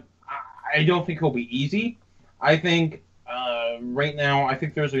 I don't think it'll be easy. I think right now, I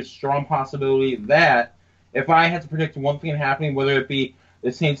think there's a strong possibility that if I had to predict one thing happening, whether it be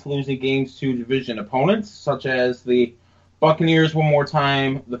the Saints losing games to division opponents, such as the Buccaneers one more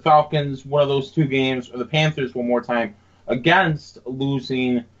time, the Falcons, one of those 2 games, or the Panthers one more time, against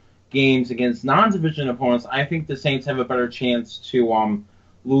losing games against non-division opponents, I think the Saints have a better chance to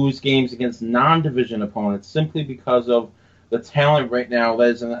lose games against non-division opponents simply because of the talent right now that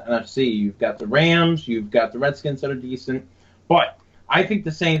is in the NFC. You've got the Rams, you've got the Redskins that are decent, but I think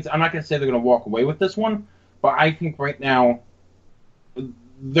the Saints, I'm not going to say they're going to walk away with this one, but I think right now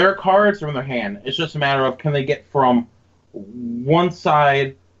their cards are in their hand. It's just a matter of can they get from one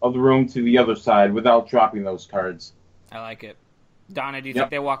side of the room to the other side without dropping those cards. I like it. Donna, do you think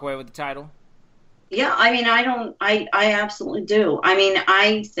they walk away with the title? Yeah, I mean, I absolutely do. I mean,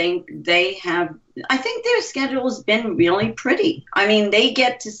 I think their schedule has been really pretty. I mean, they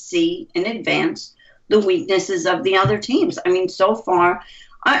get to see in advance the weaknesses of the other teams. I mean, so far,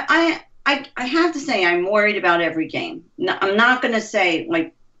 I have to say I'm worried about every game. I'm not going to say,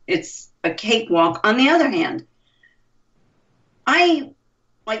 like, it's a cakewalk. On the other hand, I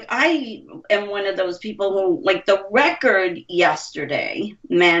am one of those people who, like, the record yesterday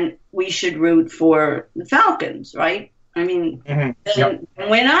meant we should root for the Falcons, right? I mean,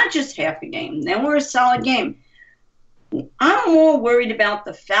 we're not just half a game. Then we're a solid game. I'm more worried about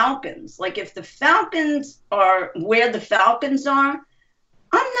the Falcons. Like, if the Falcons are where the Falcons are,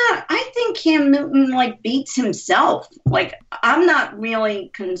 I think Cam Newton, like, beats himself. Like, I'm not really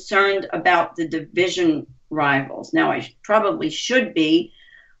concerned about the division rivals. Now, I probably should be.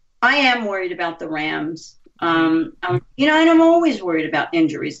 I am worried about the Rams. And I'm always worried about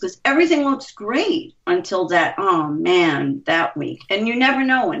injuries because everything looks great until that week. And you never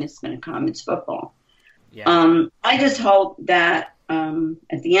know when it's going to come. It's football. Yeah. I just hope that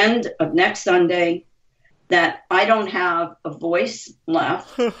at the end of next Sunday that I don't have a voice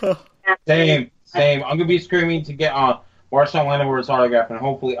left. Same. I'm going to be screaming to get Marshawn Lattimer's autograph and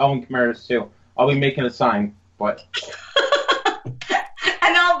hopefully Elvin Kamara's too. I'll be making a sign, but...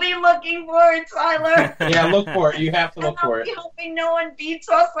 And I'll be looking for it, Tyler. Yeah, look for it. You have to look for it. I'll be hoping no one beats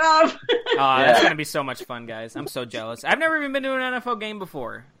us up. That's going to be so much fun, guys. I'm so jealous. I've never even been to an NFL game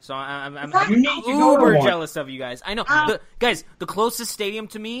before, so I'm uber jealous of you guys. I know. Guys, the closest stadium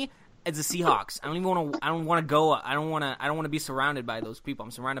to me is the Seahawks. I don't want to go. I don't want to be surrounded by those people.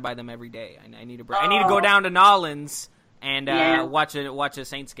 I'm surrounded by them every day. I need a break. I need to go down to Nolans and watch a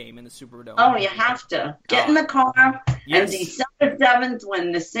Saints game in the Superdome. Oh, you have to. Get in the car. Yes. And December 7th,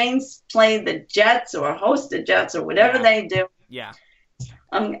 when the Saints play the Jets or host the Jets or whatever they do. Yeah.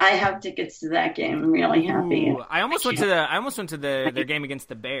 I have tickets to that game. I'm really happy. Ooh, I almost went to their game against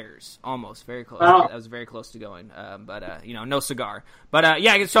the Bears. Almost. Very close. I was very close to going. But no cigar. But,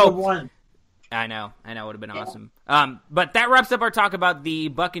 so... I know. It would have been awesome. But that wraps up our talk about the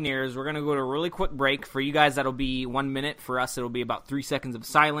Buccaneers. We're going to go to a really quick break. For you guys, that'll be 1 minute. For us, it'll be about 3 seconds of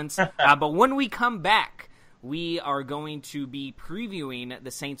silence. But when we come back, we are going to be previewing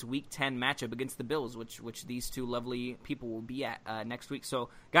the Saints Week 10 matchup against the Bills, which these two lovely people will be at next week. So,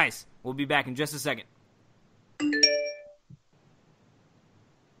 guys, we'll be back in just a second.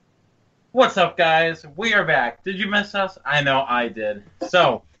 What's up, guys? We are back. Did you miss us? I know I did.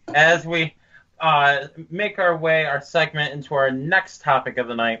 So, as we make our segment into our next topic of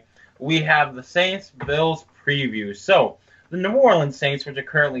the night, we have the Saints-Bills preview. So, the New Orleans Saints, which are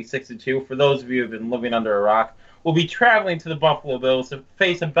currently 6-2, for those of you who have been living under a rock, will be traveling to the Buffalo Bills to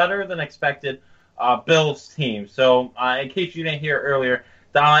face a better-than-expected Bills team. So, in case you didn't hear earlier,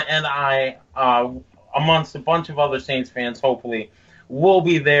 Donna and I, amongst a bunch of other Saints fans, hopefully, will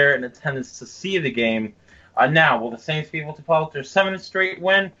be there in attendance to see the game. Now, will the Saints be able to pull out their 7th straight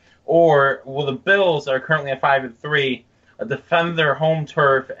win? Or will the Bills, that are currently at 5-3, defend their home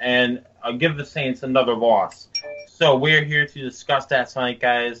turf and give the Saints another loss? So we're here to discuss that tonight,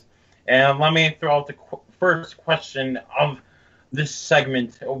 guys. And let me throw out the first question of this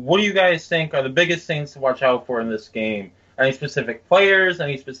segment. What do you guys think are the biggest things to watch out for in this game? Any specific players?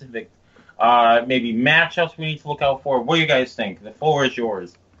 Any specific maybe matchups we need to look out for? What do you guys think? The floor is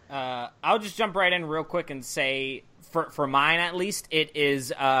yours. I'll just jump right in real quick and say, for mine at least, it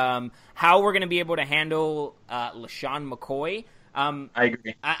is how we're going to be able to handle LeSean McCoy. I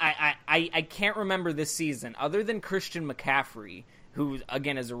agree. I can't remember this season, other than Christian McCaffrey, who,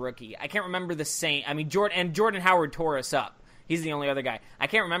 again, is a rookie. I can't remember the Saints. I mean, Jordan Howard tore us up. He's the only other guy. I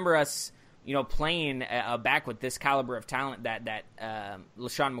can't remember us, playing back with this caliber of talent that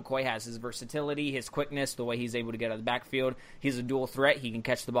LeSean McCoy has. His versatility, his quickness, the way he's able to get out of the backfield. He's a dual threat. He can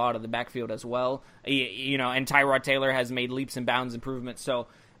catch the ball out of the backfield as well. And Tyrod Taylor has made leaps and bounds improvements. So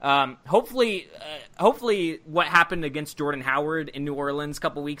hopefully what happened against Jordan Howard in New Orleans a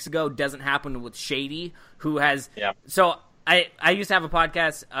couple weeks ago doesn't happen with Shady, who has So I used to have a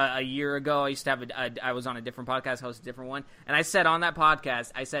podcast a year ago. I was on a different podcast, hosted a different one, and I said on that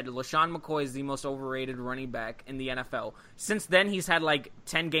podcast, LeSean McCoy is the most overrated running back in the NFL. Since then, he's had like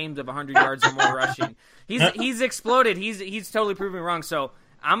 10 games of 100 yards or more rushing. He's exploded. He's totally proven me wrong. So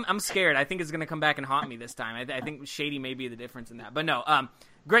I'm scared. I think it's going to come back and haunt me this time. I think Shady may be the difference in that. But no,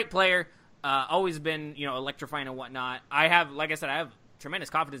 great player. Always been electrifying and whatnot. I have tremendous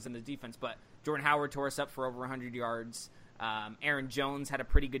confidence in the defense. But Jordan Howard tore us up for over 100 yards. Aaron Jones had a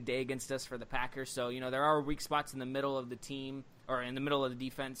pretty good day against us for the Packers. So, there are weak spots in the middle of the team or in the middle of the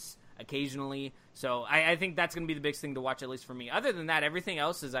defense occasionally. So I think that's going to be the biggest thing to watch, at least for me. Other than that, everything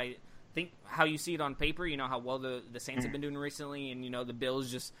else is, I think, how you see it on paper. How well the Saints have been doing recently, and, the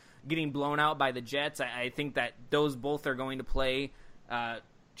Bills just getting blown out by the Jets. I think that those both are going to play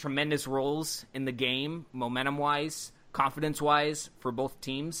tremendous roles in the game, momentum-wise, confidence-wise, for both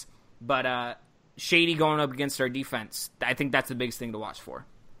teams. But Shady going up against our defense, I think that's the biggest thing to watch for.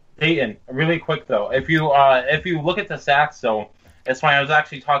 Dayton, really quick though, if you look at the sacks though, it's funny. I was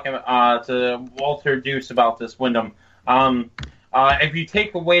actually talking to Walter Deuce about this, Wyndham. If you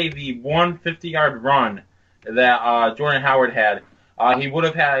take away the 150-yard run that Jordan Howard had, he would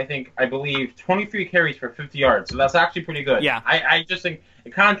have had, I believe, 23 carries for 50 yards. So that's actually pretty good. Yeah. I just think,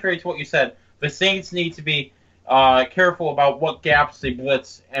 contrary to what you said, the Saints need to be careful about what gaps they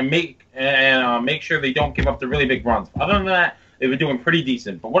blitz and make sure they don't give up the really big runs. Other than that, they've been doing pretty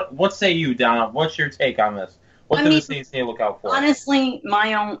decent. But what say you, Donna? What's your take on this? What do the Saints need to look out for? Honestly,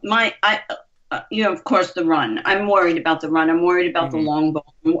 of course, the run. I'm worried about the run. I'm worried about the long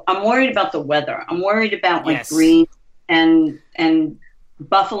ball. I'm worried about the weather. I'm worried about Green and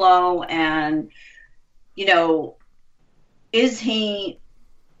Buffalo and is he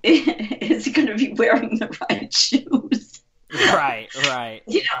going to be wearing the right shoes? Right.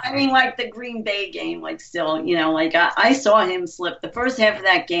 The Green Bay game, I saw him slip. The first half of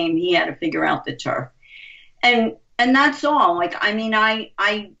that game, he had to figure out the turf. And that's all. I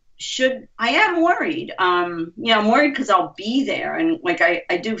am worried. I'm worried because I'll be there. And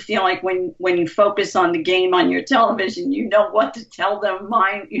I do feel like when you focus on the game on your television, you know what to tell them,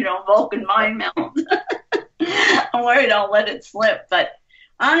 Vulcan mind mouth. I'm worried I'll let it slip. But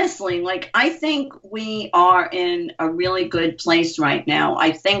honestly, I think we are in a really good place right now.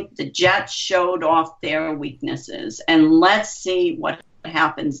 I think the Jets showed off their weaknesses, and let's see what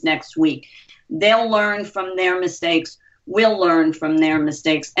happens next week. They'll learn from their mistakes. We'll learn from their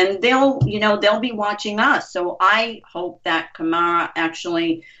mistakes, and they'll be watching us. So I hope that Kamara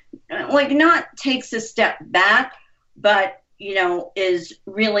actually, not takes a step back, but, is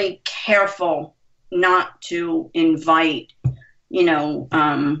really careful not to invite,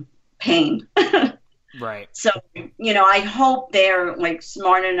 pain. Right. So, I hope they're like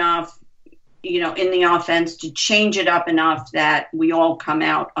smart enough, in the offense to change it up enough that we all come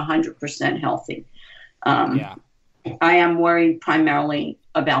out 100% healthy. I am worried primarily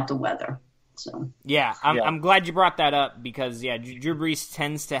about the weather. So I'm glad you brought that up because Drew Brees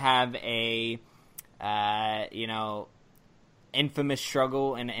tends to have a infamous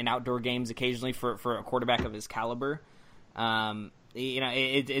struggle in outdoor games occasionally for a quarterback of his caliber.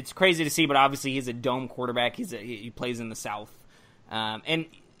 It's crazy to see, but obviously he's a dome quarterback. He plays in the South, and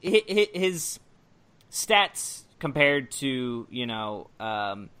his stats compared to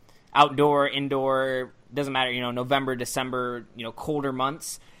outdoor, indoor, doesn't matter. November, December, colder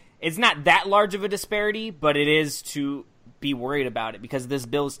months. It's not that large of a disparity, but it is to be worried about it because this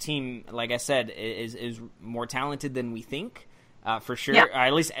Bills team, like I said, is more talented than we think, for sure. Yeah. Or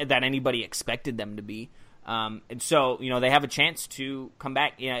at least that anybody expected them to be. And so, they have a chance to come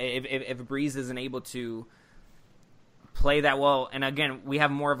back. If Breeze isn't able to play that well, and again, we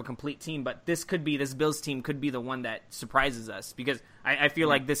have more of a complete team, but this Bills team could be the one that surprises us because I feel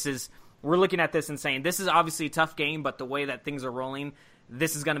like we're looking at this and saying this is obviously a tough game, but the way that things are rolling,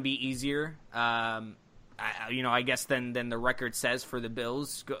 this is going to be easier. I guess than the record says for the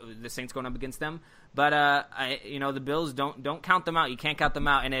Bills, the Saints going up against them. But the Bills don't count them out. You can't count them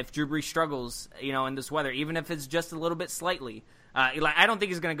out. And if Drew Brees struggles, in this weather, even if it's just a little bit slightly, I don't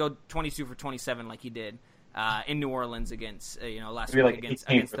think he's going to go 22 for 27 like he did in New Orleans against last week against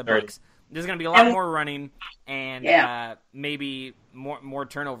the Bucs. There's going to be a lot more running and maybe more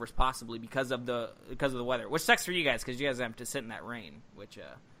turnovers possibly because of the weather, which sucks for you guys because you guys have to sit in that rain, which is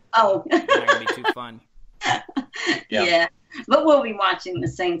not going to be too fun. Yeah, but we'll be watching the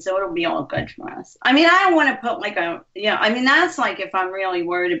Saints, so it'll be all good for us. I mean, I don't want to put that's like if I'm really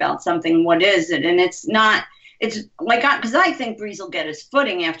worried about something, what is it? And it's not. It's like because I think Breeze will get his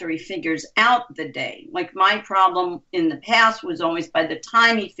footing after he figures out the day. Like my problem in the past was always by the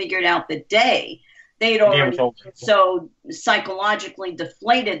time he figured out the day, they'd already been so psychologically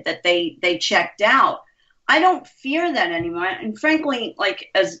deflated that they checked out. I don't fear that anymore. And frankly,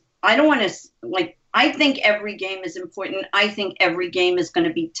 I think every game is important. I think every game is going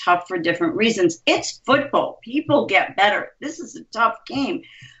to be tough for different reasons. It's football. People get better. This is a tough game.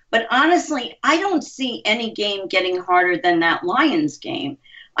 But honestly, I don't see any game getting harder than that Lions game.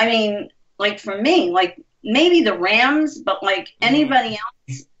 I mean, for me, maybe the Rams, but anybody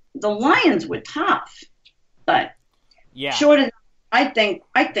else, the Lions were tough. But short of that, I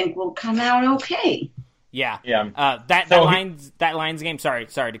think we'll come out okay. Yeah. That Lions game. Sorry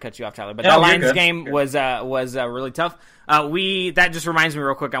to cut you off, Tyler, but that Lions game was really tough. That just reminds me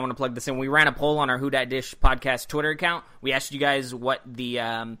real quick. I want to plug this in. We ran a poll on our Who Dat Dish podcast Twitter account. We asked you guys what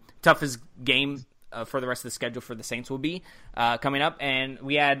the toughest game for the rest of the schedule for the Saints will be coming up, and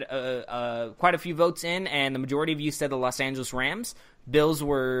we had quite a few votes in, and the majority of you said the Los Angeles Rams. Bills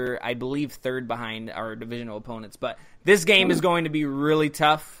were, I believe, third behind our divisional opponents, but this game is going to be really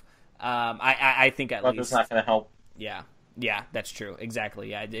tough. I think at least it's not going to help. Yeah, that's true.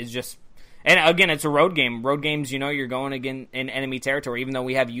 Exactly. Yeah, it's just, and again, it's a road game. Road games, you're going again in enemy territory. Even though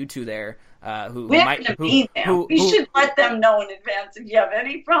we have you two there, who might be there. We should let them know in advance if you have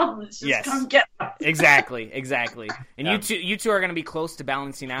any problems. Just come get us. Exactly. And you two are going to be close to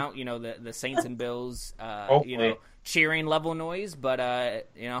balancing out. The Saints and Bills. Cheering level noise, but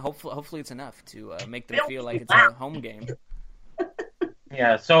hopefully it's enough to make them feel like it's a home game.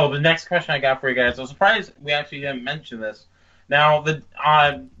 Yeah, so the next question I got for you guys, I was surprised we actually didn't mention this. Now, the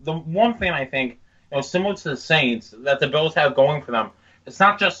one thing I think, similar to the Saints, that the Bills have going for them, it's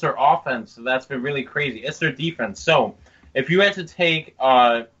not just their offense that's been really crazy, it's their defense. So, if you had to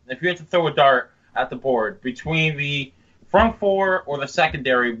throw a dart at the board between the front four or the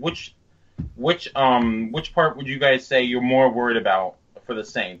secondary, which part would you guys say you're more worried about for the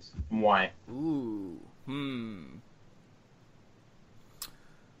Saints, and why?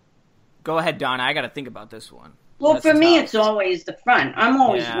 Go ahead, Donna. I got to think about this one. Well, for me, it's always the front. I'm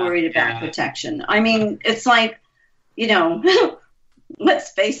always worried about protection. I mean, it's like,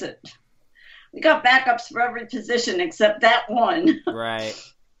 let's face it. We got backups for every position except that one. Right.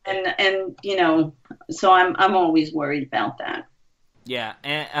 and so I'm always worried about that. Yeah.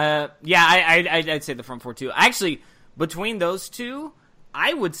 I'd say the front four too. Actually, between those two,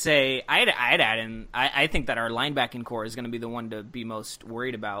 I would say I'd add in. I think that our linebacking core is going to be the one to be most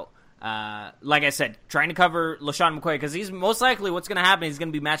worried about. Like I said, trying to cover LaShawn McCoy because he's most likely what's going to happen. He's going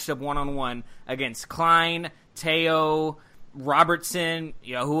to be matched up one-on-one against Klein, Teo, Robertson,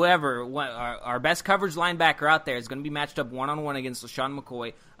 whoever. Our best coverage linebacker out there is going to be matched up one-on-one against LaShawn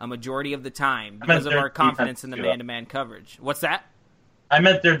McCoy a majority of the time because of our confidence in the man-to-man coverage. What's that? I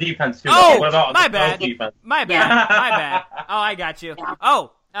meant their defense too. Oh, what about my the Bills bad. defense? My bad. My bad. Oh, I got you. Yeah.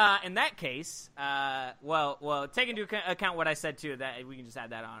 Oh, in that case, well, take into account what I said too. That we can just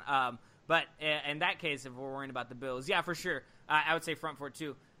add that on. But in that case, if we're worrying about the Bills, yeah, for sure, I would say front four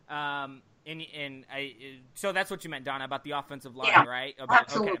too. So that's what you meant, Donna, about the offensive line, right?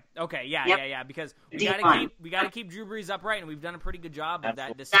 Absolutely. Okay, Yep. yeah, because we gotta keep Drew Brees upright, and we've done a pretty good job of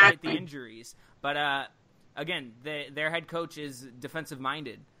that despite the injuries. But again, their head coach is defensive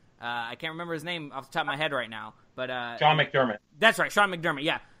minded. I can't remember his name off the top of my head right now, but Sean McDermott. That's right, Sean McDermott.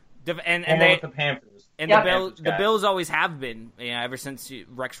 Yeah, and they with the Panthers. And the Bills always have been, ever since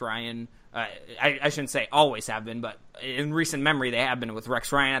Rex Ryan. I shouldn't say always have been, but in recent memory they have been with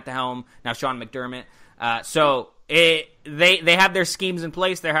Rex Ryan at the helm. Now Sean McDermott. They have their schemes in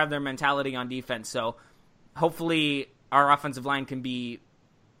place. They have their mentality on defense. So hopefully our offensive line can be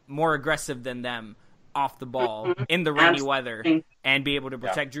more aggressive than them off the ball in the rainy weather and be able to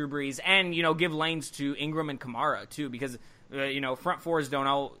protect Drew Brees and give lanes to Ingram and Kamara too, because front fours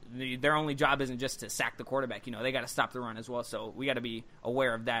their only job isn't just to sack the quarterback. They got to stop the run as well. So we got to be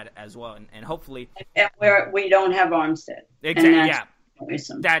aware of that as well, and hopefully where we don't have Armstead. Exactly. Yeah.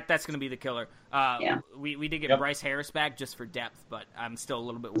 Worrisome. That's going to be the killer. We did get Yep. Bryce Harris back just for depth, but I'm still a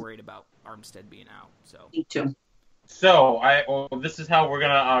little bit worried about Armstead being out. So Me too. So this is how we're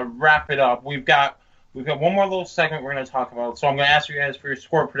gonna wrap it up. We've got one more little segment we're gonna talk about. So I'm gonna ask you guys for your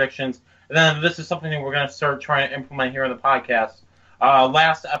score predictions, and then this is something that we're gonna start trying to implement here on the podcast.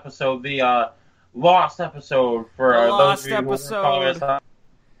 Last episode, the lost episode for those of you who are following us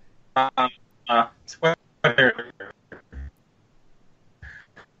on Twitter.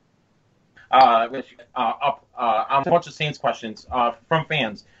 Which on a bunch of Saints questions from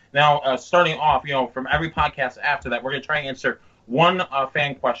fans. Now, starting off, from every podcast after that, we're going to try and answer one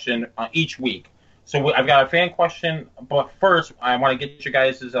fan question each week. So I've got a fan question, but first, I want to get you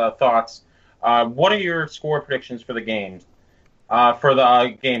guys' thoughts. What are your score predictions for the game? For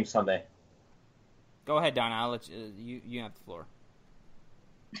the game Sunday? go ahead, Donna. I'll let you have the floor.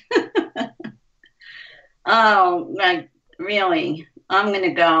 Oh, really? I'm going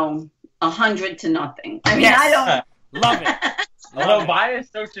to go 100-0. I mean, Yes. I don't. Love it. A little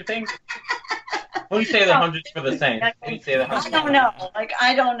biased, don't you think? Please say the hundreds for the Saints. Please say the I hundreds. don't know.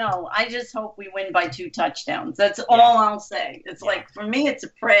 I don't know. I just hope we win by 2 touchdowns. That's all I'll say. It's like, for me, it's a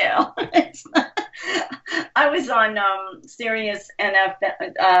prayer. It's not, I was on Sirius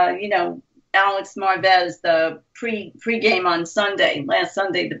NFL, Alex Marvez, the pre-game on last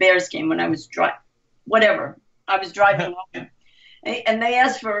Sunday, the Bears game, when I was I was driving home. And they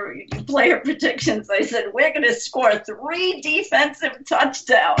asked for player predictions. They said, we're going to score 3 defensive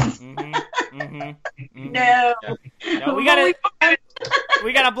touchdowns. No. No, we got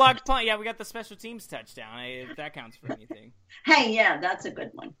a blocked punt. Yeah, we got the special teams touchdown, if that counts for anything. Hey, yeah, that's a good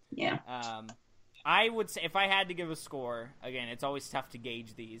one. Yeah. I would say, if I had to give a score, again, it's always tough to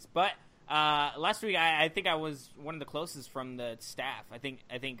gauge these, but last week I think I was one of the closest from the staff. I think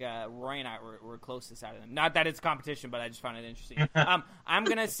Roy and I were closest out of them. Not that it's competition, but I just found it interesting. I'm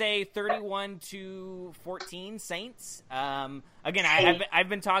gonna say 31-14 Saints. Again, I've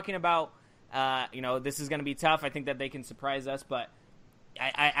been talking about this is gonna be tough. I think that they can surprise us, but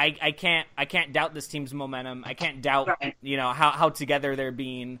I can't doubt this team's momentum. I can't doubt how together they're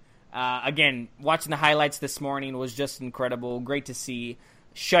being. Again, watching the highlights this morning was just incredible. Great to see.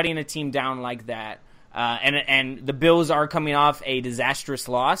 Shutting a team down like that, and the Bills are coming off a disastrous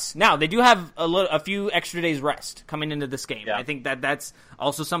loss. Now they do have a few extra days rest coming into this game. Yeah. I think that's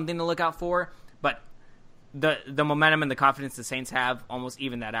also something to look out for. But the momentum and the confidence the Saints have almost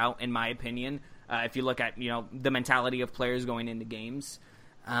even that out, in my opinion. If you look at the mentality of players going into games,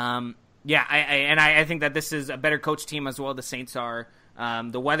 I think that this is a better coach team as well. The Saints are.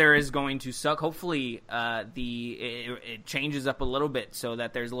 The weather is going to suck. Hopefully, it changes up a little bit so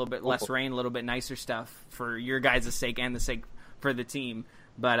that there's a little bit less rain, a little bit nicer stuff for your guys' sake and the sake for the team.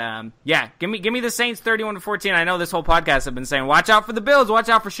 But give me the Saints 31-14. I know this whole podcast have been saying, watch out for the Bills, watch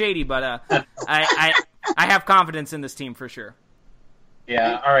out for Shady, but I have confidence in this team for sure.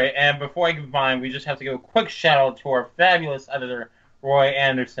 Yeah, all right. And before I give mine, we just have to give a quick shout out to our fabulous editor, Roy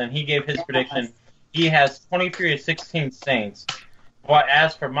Anderson. He gave his prediction. He has 23-16 Saints. But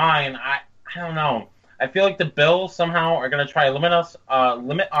as for mine, I don't know. I feel like the Bills somehow are going to try to limit us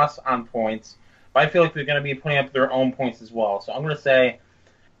on points. But I feel like they're going to be putting up their own points as well. So I'm going to say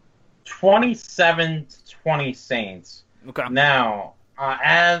 27-20 Saints. Okay. Now,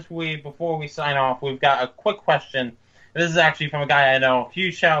 before we sign off, we've got a quick question. This is actually from a guy I know.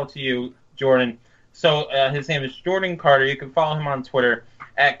 Huge shout out to you, Jordan. So his name is Jordan Carter. You can follow him on Twitter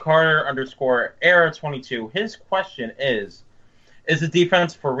at Carter_era22. His question is, Is the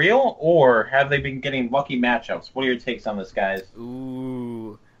defense for real, or have they been getting lucky matchups? What are your takes on this, guys?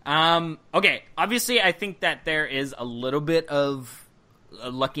 Ooh. Okay, obviously I think that there is a little bit of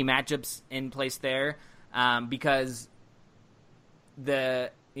lucky matchups in place there, because the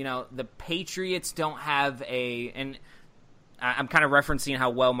Patriots don't have and I'm kind of referencing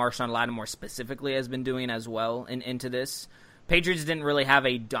how well Marshawn Lattimore specifically has been doing as well into this. Patriots didn't really have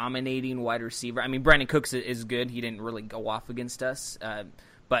a dominating wide receiver. I mean, Brandon Cooks is good. He didn't really go off against us,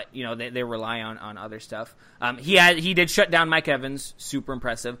 but they rely on other stuff. He did shut down Mike Evans, super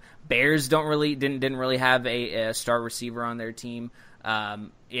impressive. Bears didn't really have a star receiver on their team.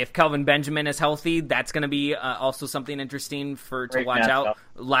 If Kelvin Benjamin is healthy, that's going to be also something interesting to watch out.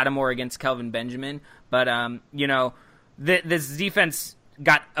 Lattimore against Kelvin Benjamin, but this defense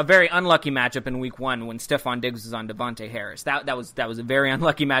got a very unlucky matchup in Week 1 when Stephon Diggs was on Devontae Harris. That was a very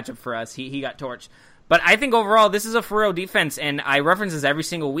unlucky matchup for us. He got torched. But I think overall this is a for real defense, and I reference this every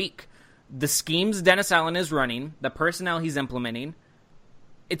single week. The schemes Dennis Allen is running, the personnel he's implementing,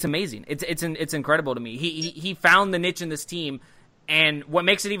 it's amazing. It's incredible to me. He found the niche in this team, and what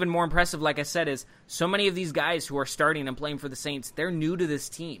makes it even more impressive, like I said, is so many of these guys who are starting and playing for the Saints, they're new to this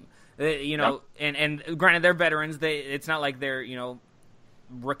team. And granted they're veterans. It's not like they're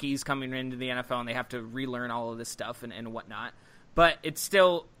rookies coming into the NFL and they have to relearn all of this stuff and whatnot. But it's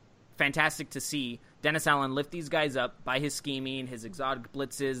still fantastic to see Dennis Allen lift these guys up by his scheming, his exotic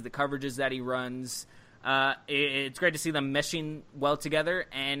blitzes, the coverages that he runs. It's great to see them meshing well together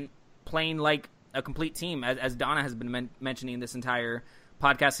and playing like a complete team, as Donna has been mentioning this entire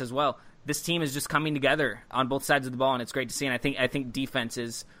podcast as well. This team is just coming together on both sides of the ball, and it's great to see. And I think defense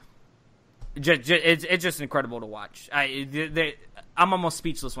is it's just incredible to watch. I'm almost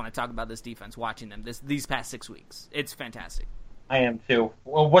speechless when I talk about this defense, watching them these past 6 weeks. It's fantastic. I am too.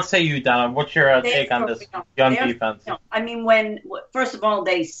 Well, what say you, Donna? What's your take on this young defense? I mean, first of all,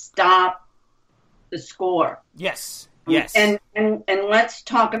 they stop the score. Yes. And let's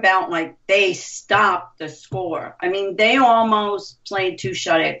talk about, they stopped the score. I mean, they almost played 2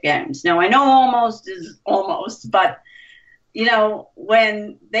 shutout games. Now, I know almost is almost, but,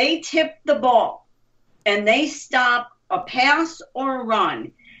 when they tip the ball and they stop a pass or a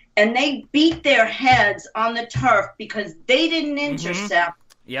run, and they beat their heads on the turf because they didn't intercept.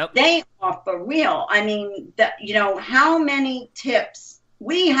 Yep. They are for real. I mean, how many tips?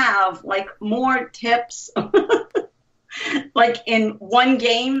 We have, more tips, in one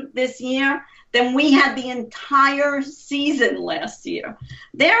game this year than we had the entire season last year.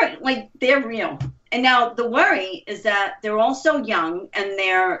 They're real. And now the worry is that they're also young and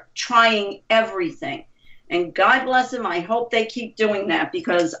they're trying everything. And God bless them. I hope they keep doing that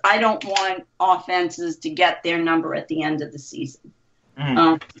because I don't want offenses to get their number at the end of the season.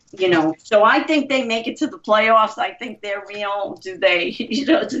 So I think they make it to the playoffs. I think they're real. Do they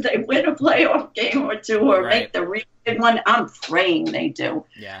win a playoff game or 2 or make the real good one? I'm praying they do.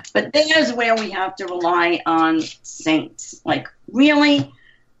 Yeah. But there's where we have to rely on Saints. Really,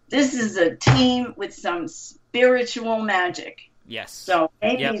 this is a team with some spiritual magic. Yes. So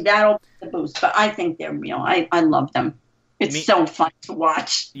maybe that'll be the boost. But I think they're real. I love them. It's so fun to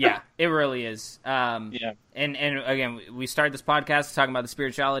watch. Yeah, it really is. And again, we started this podcast talking about the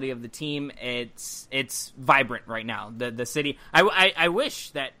spirituality of the team. It's vibrant right now. The city. I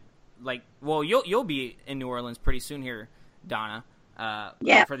wish that you'll be in New Orleans pretty soon here, Donna.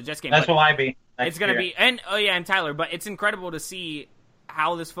 For the Jets game. That's what I be. It's gonna be and Tyler. But it's incredible to see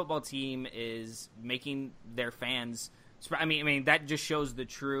how this football team is making their fans. I mean that just shows the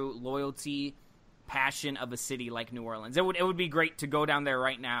true loyalty, passion of a city like New Orleans. It would be great to go down there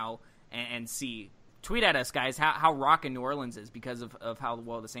right now and see. Tweet at us, guys, how rockin' New Orleans is because of how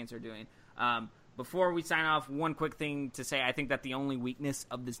well the Saints are doing. Before we sign off, one quick thing to say. I think that the only weakness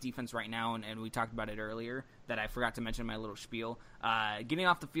of this defense right now, and we talked about it earlier, that I forgot to mention in my little spiel, getting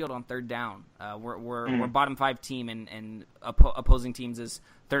off the field on third down. We're bottom 5 team, and opposing teams is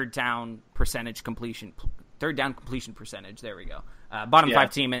third down completion percentage. There we go. Bottom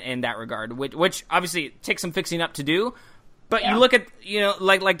 5 team in that regard, which obviously takes some fixing up to do. But you look at,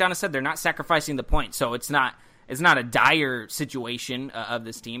 like Donna said, they're not sacrificing the point, so it's not a dire situation of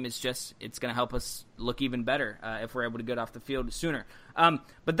this team. It's going to help us look even better if we're able to get off the field sooner.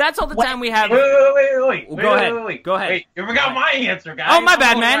 But that's all the time we have. Wait. Go ahead. Wait, you forgot my answer, guys. Oh, my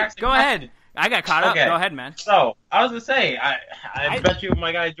bad, man. Go ahead. I got caught up. Go ahead, man. So, I was going to say, I bet you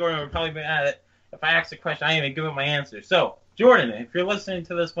my guy Jordan would probably be at it. If I ask a question, I ain't even give it my answer. So, Jordan, if you're listening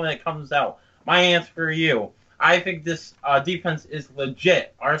to this when it comes out, my answer for you, I think this defense is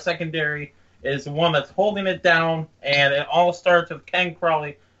legit. Our secondary is the one that's holding it down, and it all starts with Ken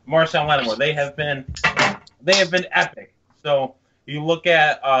Crawley, Marshawn Lattimore. They have been epic. So you look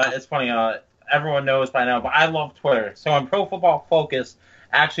at, it's funny, everyone knows by now, but I love Twitter. So on Pro Football Focus,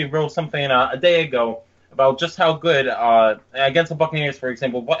 I actually wrote something a day ago about just how good, against the Buccaneers, for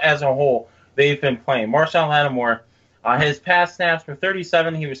example, but as a whole, they've been playing. Marshawn Lattimore, his pass snaps were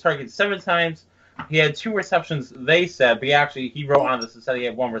 37. He was targeted 7 times. He had 2 receptions, they said, but he wrote on this and said he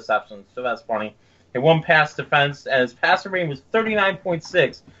had 1 reception, so that's funny. He had 1 pass defense, and his passer rating was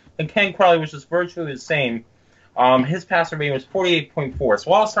 39.6, and Ken Crawley, which is virtually the same. His passer rating was 48.4.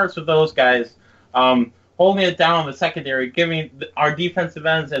 So all starts with those guys holding it down in the secondary, giving our defensive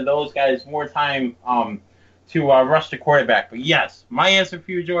ends and those guys more time to rush the quarterback. But yes, my answer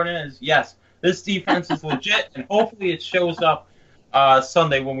for you, Jordan, is yes. This defense is legit, and hopefully it shows up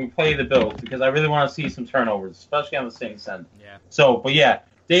Sunday when we play the Bills, because I really want to see some turnovers, especially on the Saints end. Yeah. So, but yeah,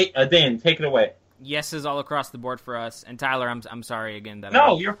 Dane, take it away. Yeses all across the board for us. And Tyler, I'm sorry again that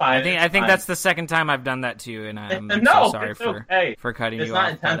you're fine. I think that's the second time I've done that to you, and I'm no, so sorry for cutting it's you not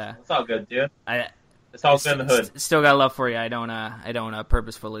off. Intentional. It's all good, dude. It's all good in the hood. Still got love for you. I don't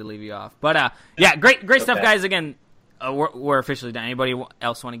purposefully leave you off. But yeah, great stuff, guys. Again, we're officially done. Anybody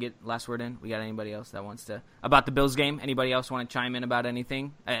else want to get last word in? We got anybody else that wants to about the Bills game? Anybody else want to chime in about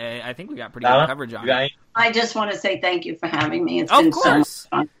anything? I think we got pretty good coverage on it. I just want to say thank you for having me. It's been so much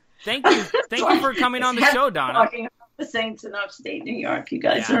fun. Thank you for coming on the show, Donna. Talking about the Saints in upstate New York. You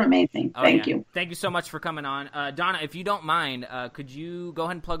guys are amazing. Thank you. Thank you so much for coming on. Donna, if you don't mind, could you go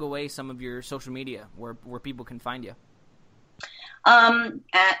ahead and plug away some of your social media where people can find you?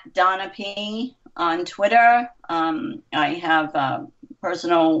 At Donna P on Twitter. I have a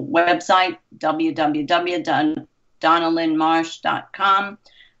personal website, www.donnalynnmarsh.com.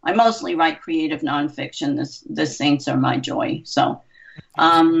 I mostly write creative nonfiction. The Saints are my joy. So,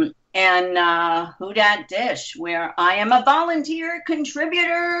 and Who Dat Dish, where I am a volunteer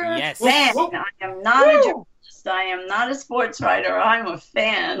contributor. Yes. Fan. I am not a journalist. I am not a sports writer. I'm a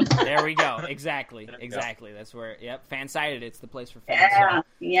fan. There we go. Exactly. That's where. Yep. Fan-sided. It's the place for fans. Yeah. So,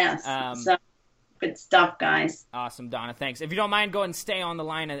 yes. So good stuff, guys. Awesome, Donna. Thanks. If you don't mind, go ahead and stay on the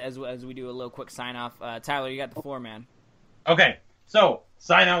line as we do a little quick sign off. Tyler, you got the floor, man. Okay. So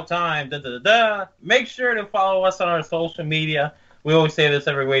sign out time. Make sure to follow us on our social media. We always say this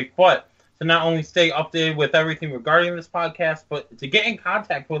every week, but to not only stay updated with everything regarding this podcast, but to get in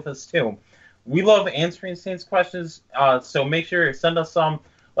contact with us too. We love answering Saints questions, so make sure to send us some.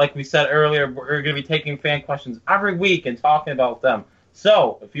 Like we said earlier, we're going to be taking fan questions every week and talking about them.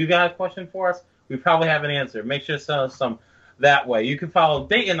 So if you got a question for us, we probably have an answer. Make sure to send us some that way. You can follow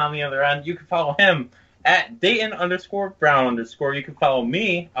Dayton on the other end. You can follow him at Dayton_Brown_. You can follow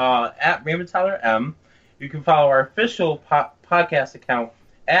me at Raymond Tyler M. You can follow our official podcast account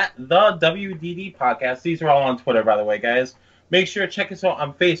at the WDD Podcast. These are all on Twitter, by the way, guys. Make sure to check us out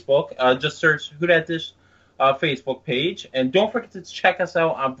on Facebook. Just search Who Dat Dish Facebook page. And don't forget to check us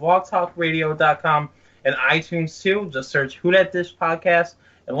out on blogtalkradio.com and iTunes, too. Just search Who Dat Dish Podcast.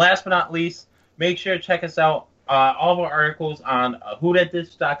 And last but not least, make sure to check us out, all of our articles on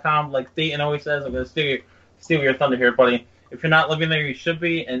whodatdish.com. Like Dayton always says, I'm going to steal your thunder here, buddy. If you're not living there, you should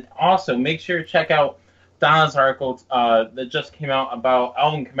be. And also, make sure to check out Donna's article that just came out about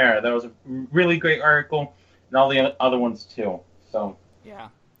Alvin Kamara. That was a really great article. And all the other ones, too. So yeah.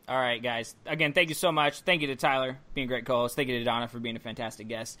 All right, guys. Again, thank you so much. Thank you to Tyler being a great co-host. Thank you to Donna for being a fantastic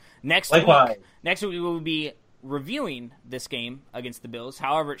guest. Next week we will be reviewing this game against the Bills.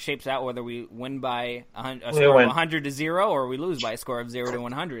 However it shapes out, whether we win by a score of 100-0 or we lose by a score of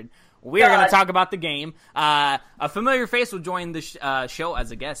 0-100. We are going to talk about the game. A familiar face will join the show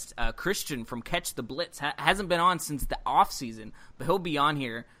as a guest. Christian from Catch the Blitz hasn't been on since the off season, but he'll be on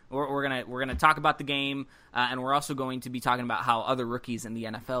here. We're gonna talk about the game, and we're also going to be talking about how other rookies in the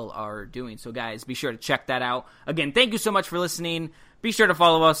NFL are doing. So, guys, be sure to check that out. Again, thank you so much for listening. Be sure to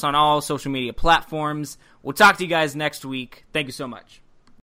follow us on all social media platforms. We'll talk to you guys next week. Thank you so much.